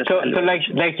post harvest. So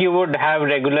like you would have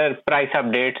regular price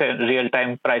updates and real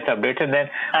time price updates, and then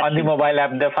on the mobile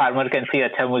app the farmer can see,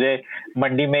 अच्छा मुझे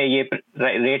मंडी में ये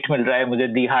rate मिल रहा है, मुझे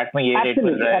DeHaat में ये rate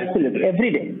मिल रहा है. Absolutely,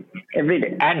 every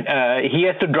day. And he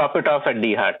has to drop it off at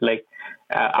DeHaat. Like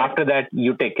after that,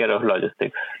 you take care of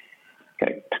logistics.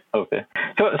 Correct. Okay.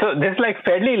 So this is like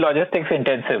fairly logistics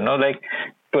intensive, no? Like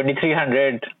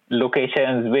 2,300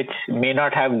 locations which may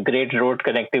not have great road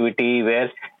connectivity,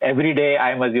 where every day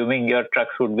I'm assuming your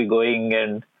trucks would be going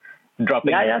and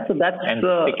dropping. Yeah. So that's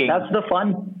the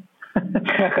fun.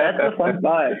 That's the fun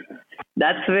part.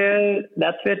 That's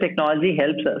where technology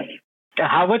helps us.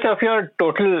 How much of your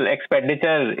total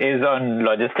expenditure is on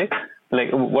logistics?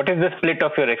 Like, what is the split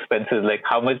of your expenses? Like,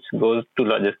 how much goes to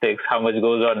logistics? How much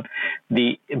goes on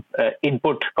the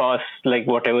input costs, like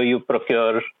whatever you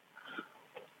procure?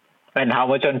 And how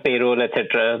much on payroll,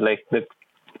 etc. Like the.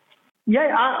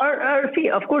 Yeah, see,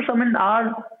 of course, I mean,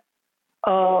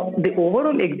 the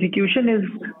overall execution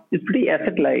is pretty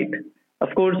asset light.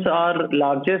 Of course, our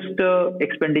largest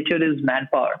expenditure is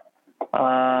manpower,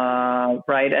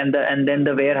 right? And then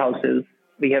the warehouses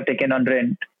we have taken on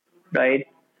rent, right?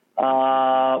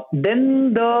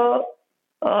 Then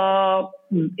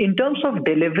in terms of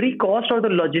delivery cost or the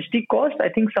logistic cost, I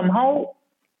think somehow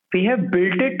we have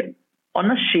built it on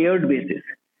a shared basis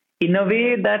in a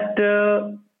way that,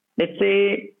 let's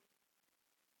say,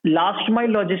 last mile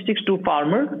logistics to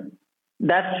farmer,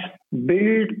 that's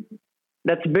built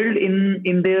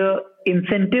in the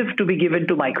incentive to be given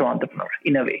to micro entrepreneur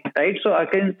in a way, right? So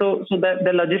so that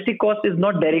the logistic cost is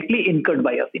not directly incurred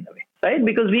by us in a way, right?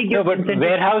 Because we give. No, but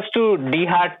warehouse to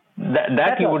DeHaat,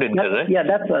 that you would incur, right? Yeah,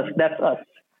 that's us.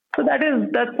 So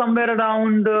that's somewhere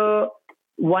around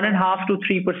 1.5 to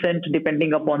 3%,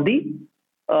 depending upon the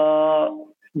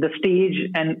stage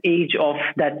and age of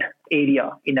that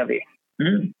area in a way.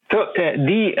 So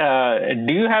do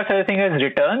you have such a thing as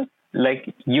returns?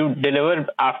 Like you deliver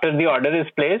after the order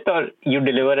is placed, or you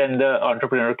deliver and the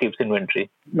entrepreneur keeps inventory?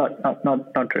 Not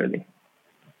really.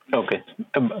 Okay,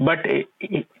 but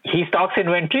he stocks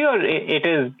inventory, or it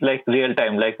is like real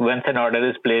time? Like once an order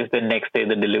is placed, the next day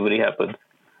the delivery happens.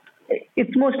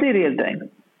 It's mostly real time.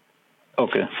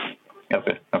 Okay. Yeah.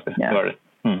 Got it.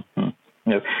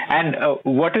 Yeah. And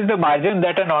what is the margin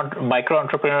that a micro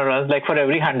entrepreneur earns? Like for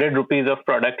every 100 rupees of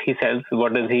product he sells,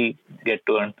 what does he get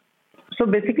to earn? So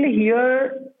basically,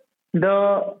 here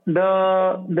the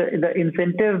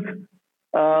incentive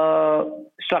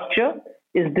structure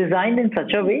is designed in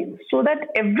such a way so that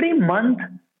every month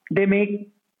they make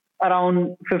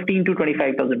around 15 to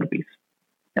 25,000 rupees.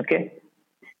 Okay,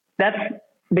 that's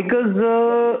because.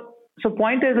 So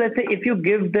point is, let's say if you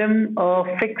give them a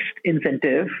fixed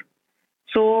incentive,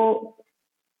 so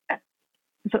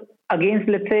against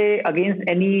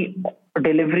any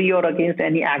delivery or against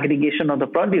any aggregation of the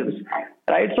produce,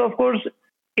 right? So of course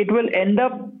it will end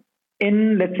up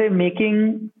in, let's say,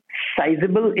 making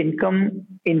sizable income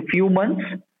in few months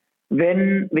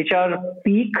which are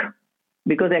peak,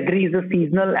 because Agri is a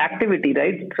seasonal activity,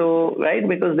 right? So, right,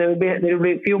 because there will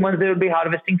be few months, there will be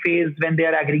harvesting phase. When they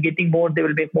are aggregating more, they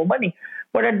will make more money.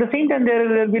 But at the same time, there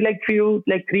will be like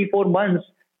 3-4 months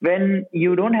when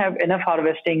you don't have enough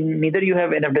harvesting, neither you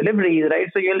have enough deliveries, right?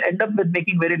 So you'll end up with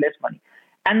making very less money.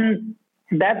 And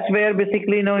that's where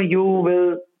basically,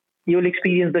 you'll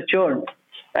experience the churn,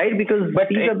 right? Because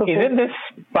isn't this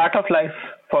part of life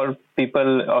for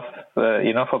people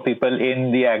for people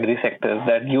in the agri sector,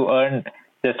 that you earn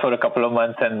just for a couple of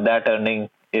months and that earning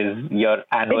is your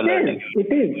annual earning?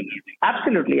 It is.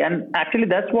 Absolutely. And actually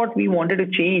that's what we wanted to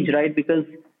change, right? Because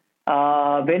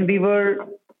when we were,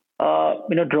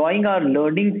 drawing our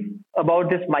learnings about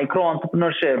this micro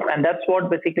entrepreneurship, and that's what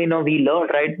basically, we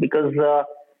learned, right? Because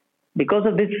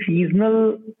of this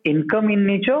seasonal income in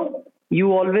nature,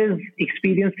 you always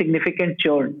experience significant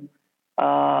churn,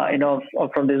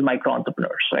 from these micro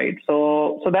entrepreneurs, right?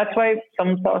 So that's why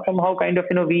somehow kind of,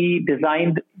 we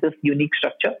designed this unique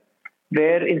structure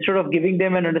where instead of giving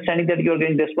them an understanding that you're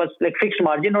getting this much like fixed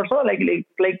margin or so, like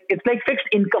it's like fixed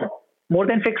income, more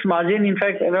than fixed margin. In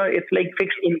fact, it's like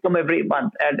fixed income every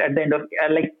month at the end of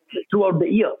like throughout the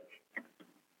year.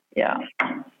 Yeah.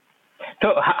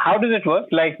 So how does it work?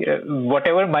 Like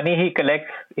whatever money he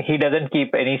collects, he doesn't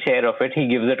keep any share of it. He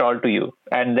gives it all to you,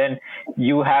 and then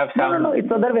you have some. No.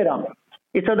 It's other way around.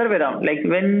 It's other way around. Like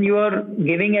when you are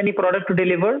giving any product to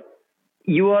deliver,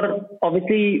 you are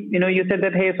obviously, you said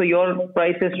that, hey, so your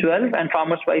price is 12 and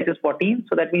farmer's price is 14.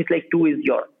 So that means like 2 is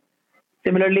yours.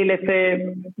 Similarly, let's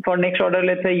say for next order,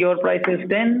 let's say your price is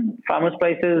 10, farmer's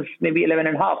price is maybe 11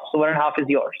 and a half. So 1.5 is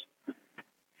yours.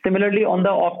 Similarly, on the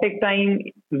offtake time,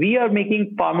 we are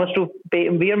making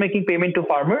payment to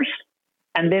farmers.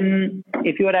 And then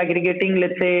if you are aggregating,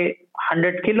 let's say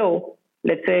 100 kilo,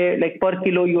 let's say like per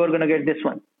kilo, you are going to get this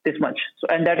much. So,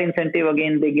 and that incentive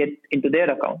again, they get into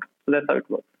their account. So that's how it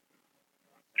works.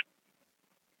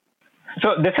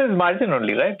 So this is margin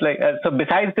only, right? Like, so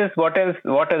besides this, what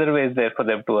other way is there for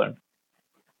them to earn?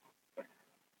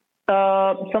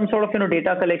 Some sort of,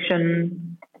 data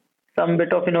collection, some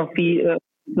bit of, fee,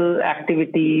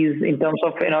 activities in terms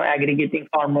of, aggregating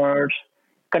farmers,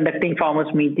 conducting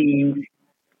farmers meetings.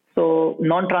 So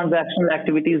non-transactional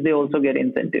activities, they also get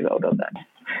incentive out of that.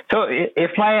 So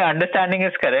if my understanding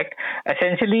is correct,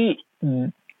 essentially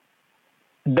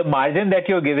the margin that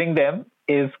you're giving them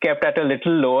is kept at a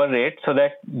little lower rate so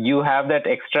that you have that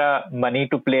extra money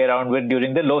to play around with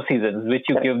during the low seasons, which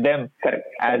you give them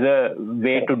as a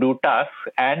way to do tasks,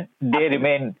 and they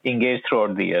remain engaged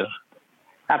throughout the year.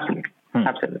 Absolutely.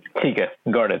 Absolutely. Okay,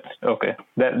 got it. Okay.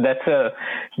 That's a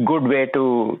good way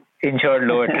to ensure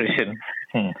low attrition.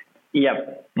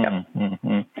 Yep.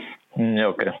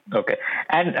 Okay.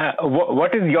 And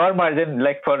what is your margin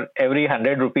like for every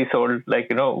 100 rupees sold? Like,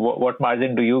 what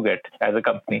margin do you get as a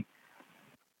company?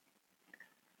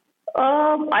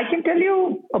 I can tell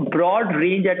you a broad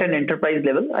range at an enterprise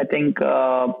level. I think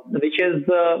which is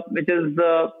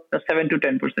 7 to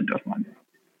 10% of margin.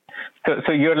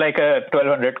 So you're like a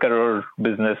 1,200 crore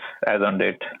business as on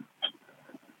date.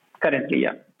 Currently,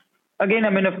 yeah. Again,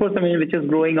 of course, which is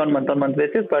growing on month-on-month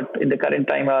basis, but in the current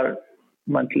time, our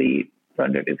monthly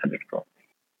run rate is 100 crore.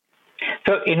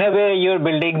 So in a way, you're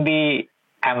building the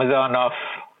Amazon of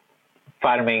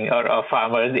farming or of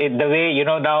farmers. The way,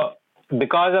 now,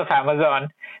 because of Amazon,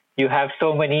 you have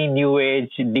so many new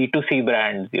age D2C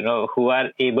brands, who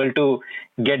are able to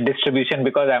get distribution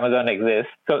because Amazon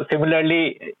exists. So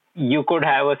similarly, you could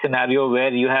have a scenario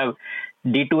where you have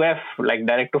D2F, like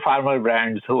direct to farmer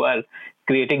brands, who are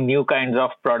creating new kinds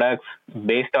of products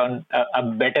based on a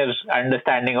better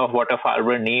understanding of what a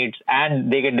farmer needs,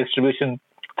 and they get distribution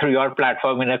through your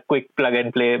platform in a quick plug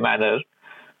and play manner.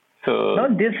 So no,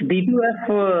 this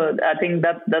D2F, I think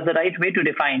that's the right way to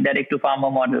define direct to farmer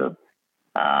model.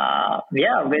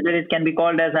 Whether it can be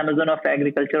called as Amazon of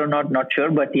agriculture or not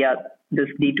sure, but yeah, this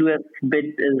D2F bit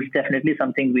is definitely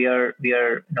something we are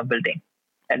building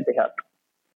at DeHaat.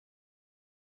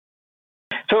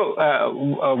 So,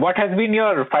 what has been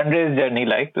your fundraise journey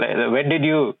like? When did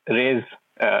you raise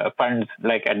funds,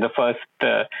 like at the first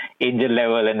angel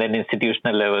level and then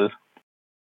institutional level?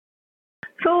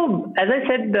 So, as I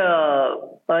said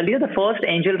earlier, the first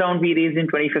angel round we raised in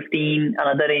 2015,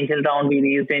 another angel round we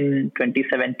raised in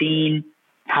 2017.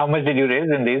 How much did you raise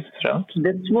in these rounds?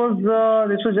 This was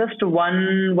just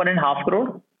 1.5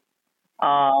 crore.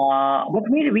 But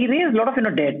we raised a lot of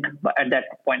debt at that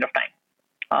point of time.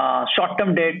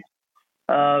 Short-term debt.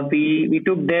 We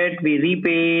took debt, we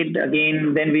repaid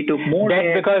again, then we took more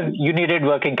debt. Because you needed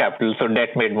working capital, so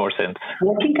debt made more sense.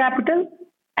 Working capital,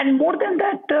 and more than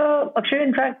that, Akshay,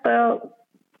 in fact,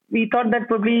 we thought that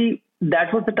probably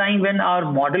that was the time when our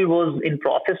model was in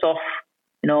process of,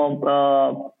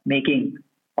 making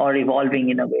or evolving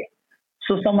in a way.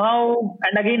 So somehow,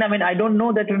 and again, I don't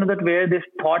know that that where this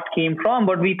thought came from,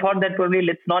 but we thought that probably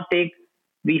let's not take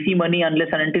VC money unless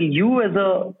and until you as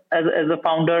a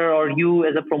founder or you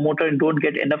as a promoter don't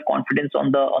get enough confidence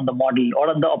on the model or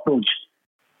on the approach.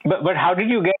 But how did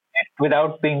you get it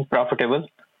without being profitable?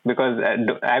 Because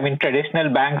traditional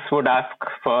banks would ask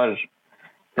for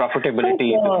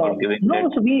profitability before giving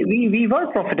debt. So we were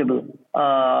profitable.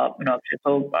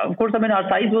 So of course, our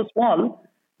size was small,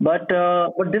 but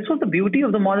this was the beauty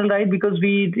of the model, right? Because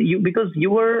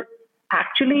you were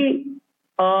actually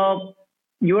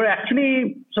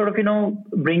sort of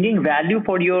bringing value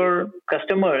for your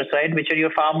customers, right? Which are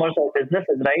your farmers or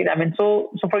businesses, right?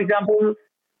 So for example,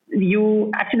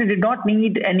 you actually did not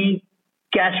need any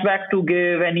cashback to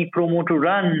give, any promo to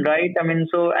run, right? And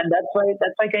that's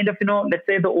why kind of let's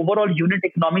say the overall unit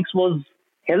economics was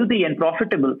healthy and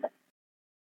profitable.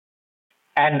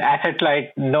 And asset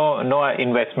light, no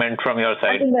investment from your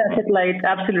side. Asset light,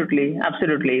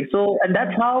 absolutely. So, and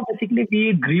that's how basically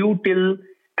we grew till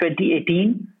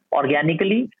 2018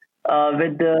 organically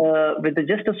with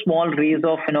just a small raise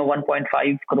of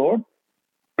 1.5 crore.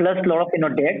 plus a lot of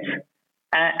debts.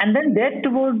 And then debt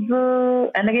was,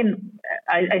 and again,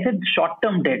 I said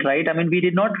short-term debt, right? I mean, we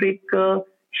did not take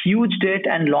huge debt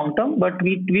and long-term, but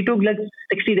we took like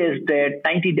 60 days debt,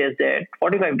 90 days debt,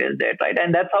 45 days debt, right?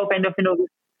 And that's how kind of,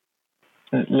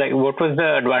 Like, what was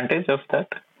the advantage of that?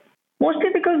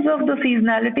 mostly because of the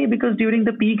seasonality, because during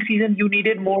the peak season, you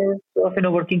needed more of,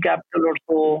 working capital or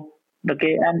so.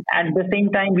 Okay. And at the same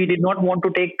time, we did not want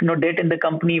to take, debt in the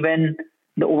company when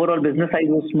the overall business size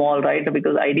was small, right?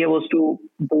 Because the idea was to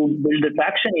build the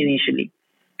traction initially.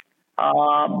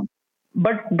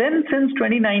 But then since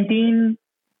 2019,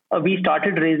 we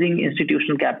started raising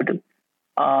institutional capital.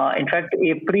 In fact,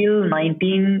 April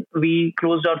 19, we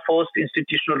closed our first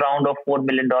institutional round of $4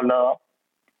 million.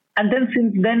 And then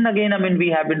since then, again, I mean, we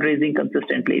have been raising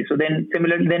consistently. So then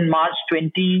similarly, then March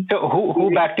 20. So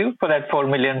who backed you for that 4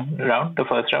 million round, the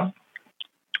first round?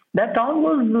 That round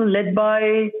was led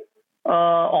by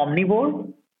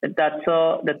Omnivore. That's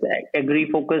an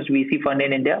Agri-focused VC fund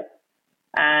in India.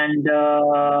 And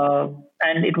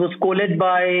it was co-led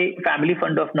by family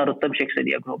fund of Narottam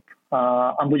Sheksaria Group,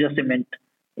 Ambuja Cement,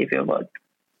 if you have heard.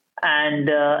 And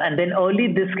then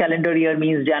early this calendar year,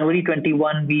 means January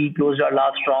 21, we closed our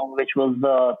last round, which was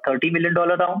the $30 million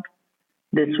round.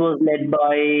 This was led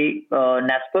by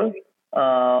Nasper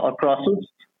or Crossus.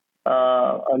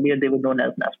 Earlier they were known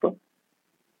as Nasper.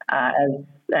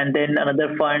 And then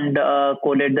another fund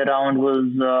co-led the round was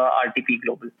RTP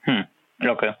Global.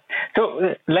 Okay.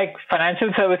 So, like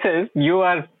financial services, you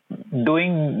are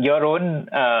doing your own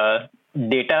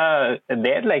data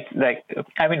there? Like,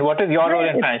 I mean, what is your role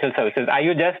in financial services? Are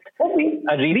you just a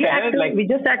reseller? We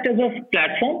just act as a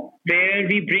platform where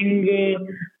we bring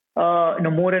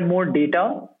more and more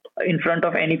data in front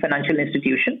of any financial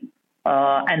institution,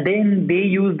 and then they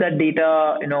use that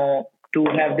data, to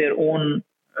have their own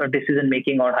decision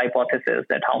making or hypothesis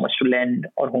that how much to lend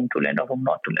or whom to lend or whom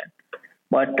not to lend.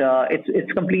 But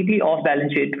it's completely off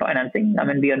balance sheet financing. I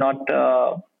mean, we are not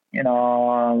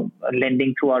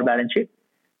lending through our balance sheet.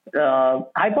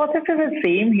 Hypothesis is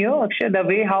same here, Akshay. The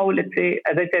way how, let's say,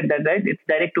 as I said, that right, it's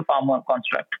direct to farmer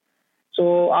construct.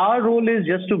 So our role is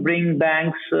just to bring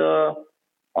banks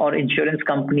or insurance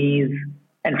companies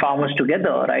and farmers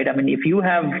together, right? I mean, if you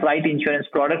have right insurance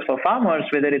products for farmers,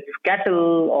 whether it's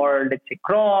cattle or let's say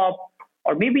crop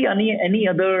or maybe any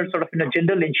other sort of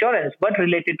general insurance, but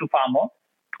related to farmer,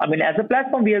 I mean, as a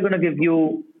platform, we are going to give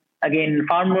you, again,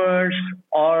 farmers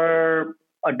or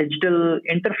a digital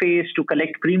interface to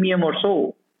collect premium or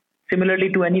so. Similarly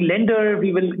to any lender,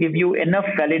 we will give you enough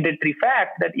validatory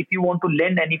fact that if you want to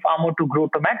lend any farmer to grow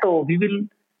tomato,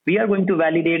 we are going to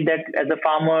validate that as a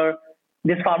farmer,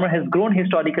 this farmer has grown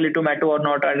historically tomato or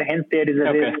not, and hence there is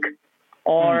a risk.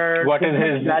 Or what is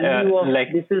his value of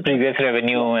previous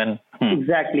revenue and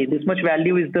exactly this much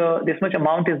value is this much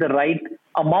amount is the right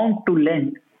amount to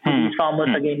lend to these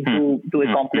farmers again to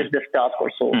accomplish this task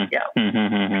or so.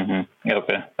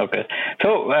 Okay.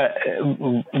 So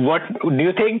what do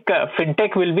you think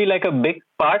fintech will be like a big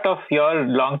part of your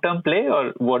long-term play,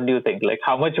 or what do you think? Like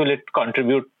how much will it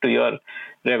contribute to your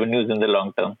revenues in the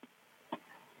long term?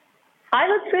 I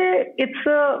would say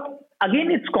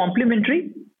it's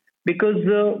complementary. Because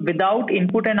without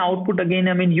input and output, again,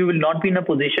 I mean, you will not be in a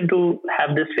position to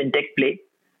have this fintech play.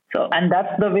 So, and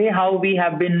that's the way how we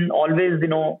have been always,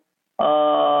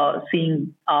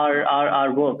 seeing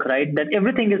our work, right? That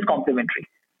everything is complementary,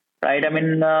 right? I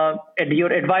mean,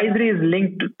 your advisory is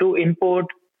linked to input,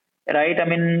 right? I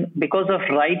mean, because of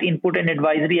right input and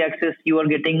advisory access, you are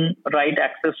getting right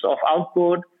access of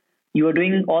output. You are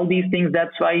doing all these things.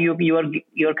 That's why you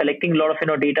are collecting a lot of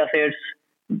data sets.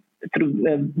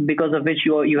 Through because of which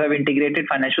you have integrated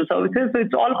financial services, so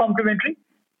it's all complementary,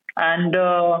 and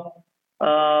but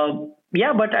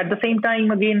at the same time,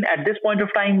 again, at this point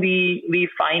of time, we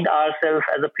find ourselves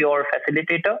as a pure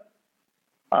facilitator.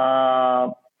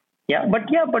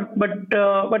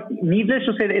 But needless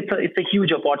to say, it's a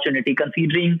huge opportunity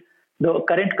considering the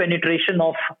current penetration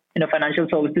of financial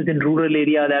services in rural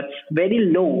area that's very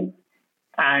low.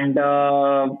 And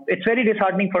it's very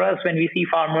disheartening for us when we see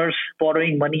farmers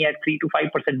borrowing money at 3 to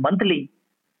 5% monthly.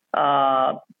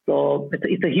 So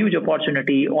it's a huge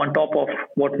opportunity on top of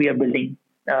what we are building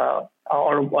or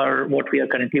what we are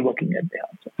currently working at there.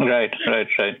 Right.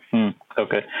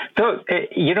 Okay. So,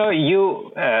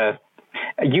 you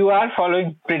you are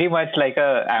following pretty much like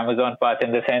a Amazon path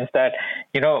in the sense that,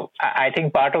 I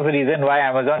think part of the reason why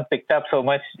Amazon picked up so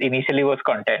much initially was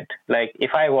content. Like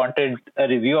if I wanted a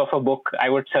review of a book, I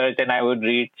would search and I would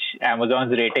reach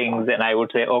Amazon's ratings and I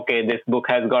would say, okay, this book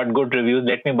has got good reviews.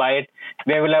 Let me buy it.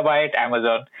 Where will I buy it?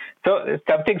 Amazon. So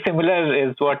something similar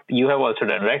is what you have also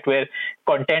done, right? Where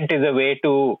content is a way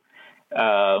to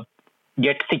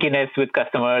get stickiness with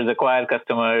customers, acquire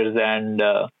customers, and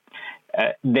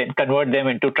then convert them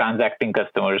into transacting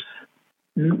customers.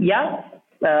 Yeah.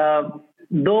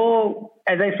 Though,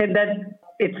 as I said, that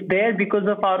it's there because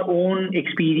of our own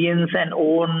experience and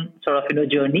own sort of,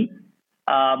 journey.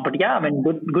 But yeah, I mean,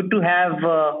 good to have,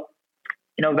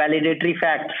 validatory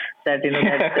facts that,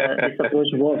 that this approach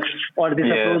works or this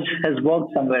approach has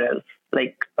worked somewhere else,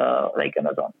 like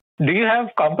Amazon. Do you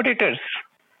have competitors?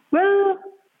 Well,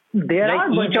 there are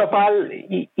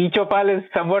eChopal is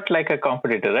somewhat like a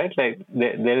competitor, right? Like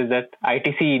there is that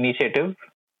ITC initiative.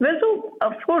 Well, so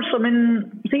of course, I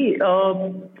mean, see,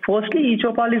 firstly,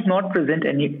 eChopal is not present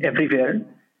everywhere.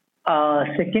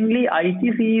 Secondly,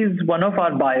 ITC is one of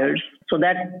our buyers, so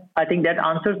that I think that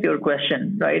answers your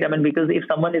question, right? I mean, because if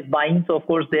someone is buying, so of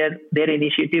course their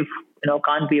initiative,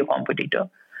 can't be a competitor.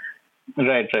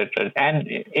 Right. And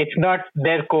it's not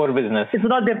their core business. It's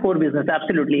not their core business,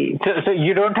 absolutely. So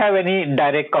you don't have any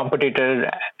direct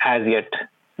competitor as yet?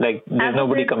 Like there's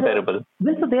nobody comparable?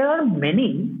 Well, so there are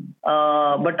many,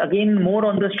 but again, more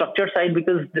on the structure side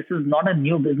because this is not a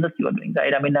new business you are doing,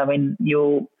 right? I mean,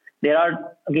 there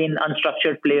are, again,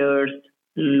 unstructured players,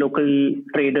 local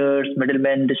traders,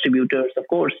 middlemen, distributors. Of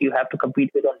course, you have to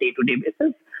compete with on day-to-day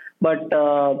basis. But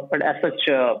as such...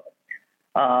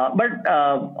 But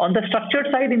on the structured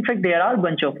side, in fact, there are a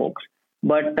bunch of folks.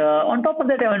 But on top of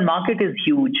that, I mean, market is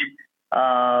huge.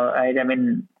 Right? I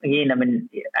mean, again,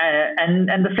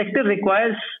 and the sector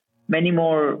requires many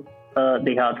more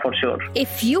DeHaat for sure.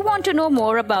 If you want to know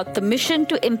more about the mission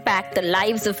to impact the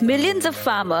lives of millions of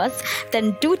farmers,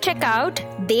 then do check out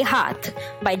DeHaat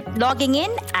by logging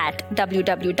in at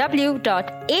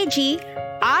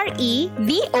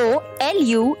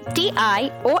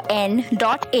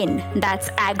www.agrevolution.in. That's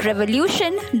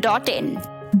agrevolution.in.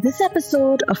 This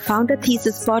episode of Founder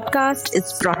Thesis podcast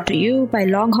is brought to you by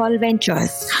Long Haul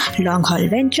Ventures. Long Haul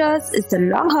Ventures is the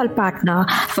long haul partner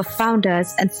for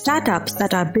founders and startups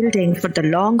that are building for the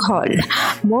long haul.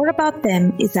 More about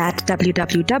them is at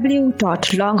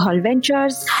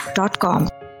www.longhaulventures.com.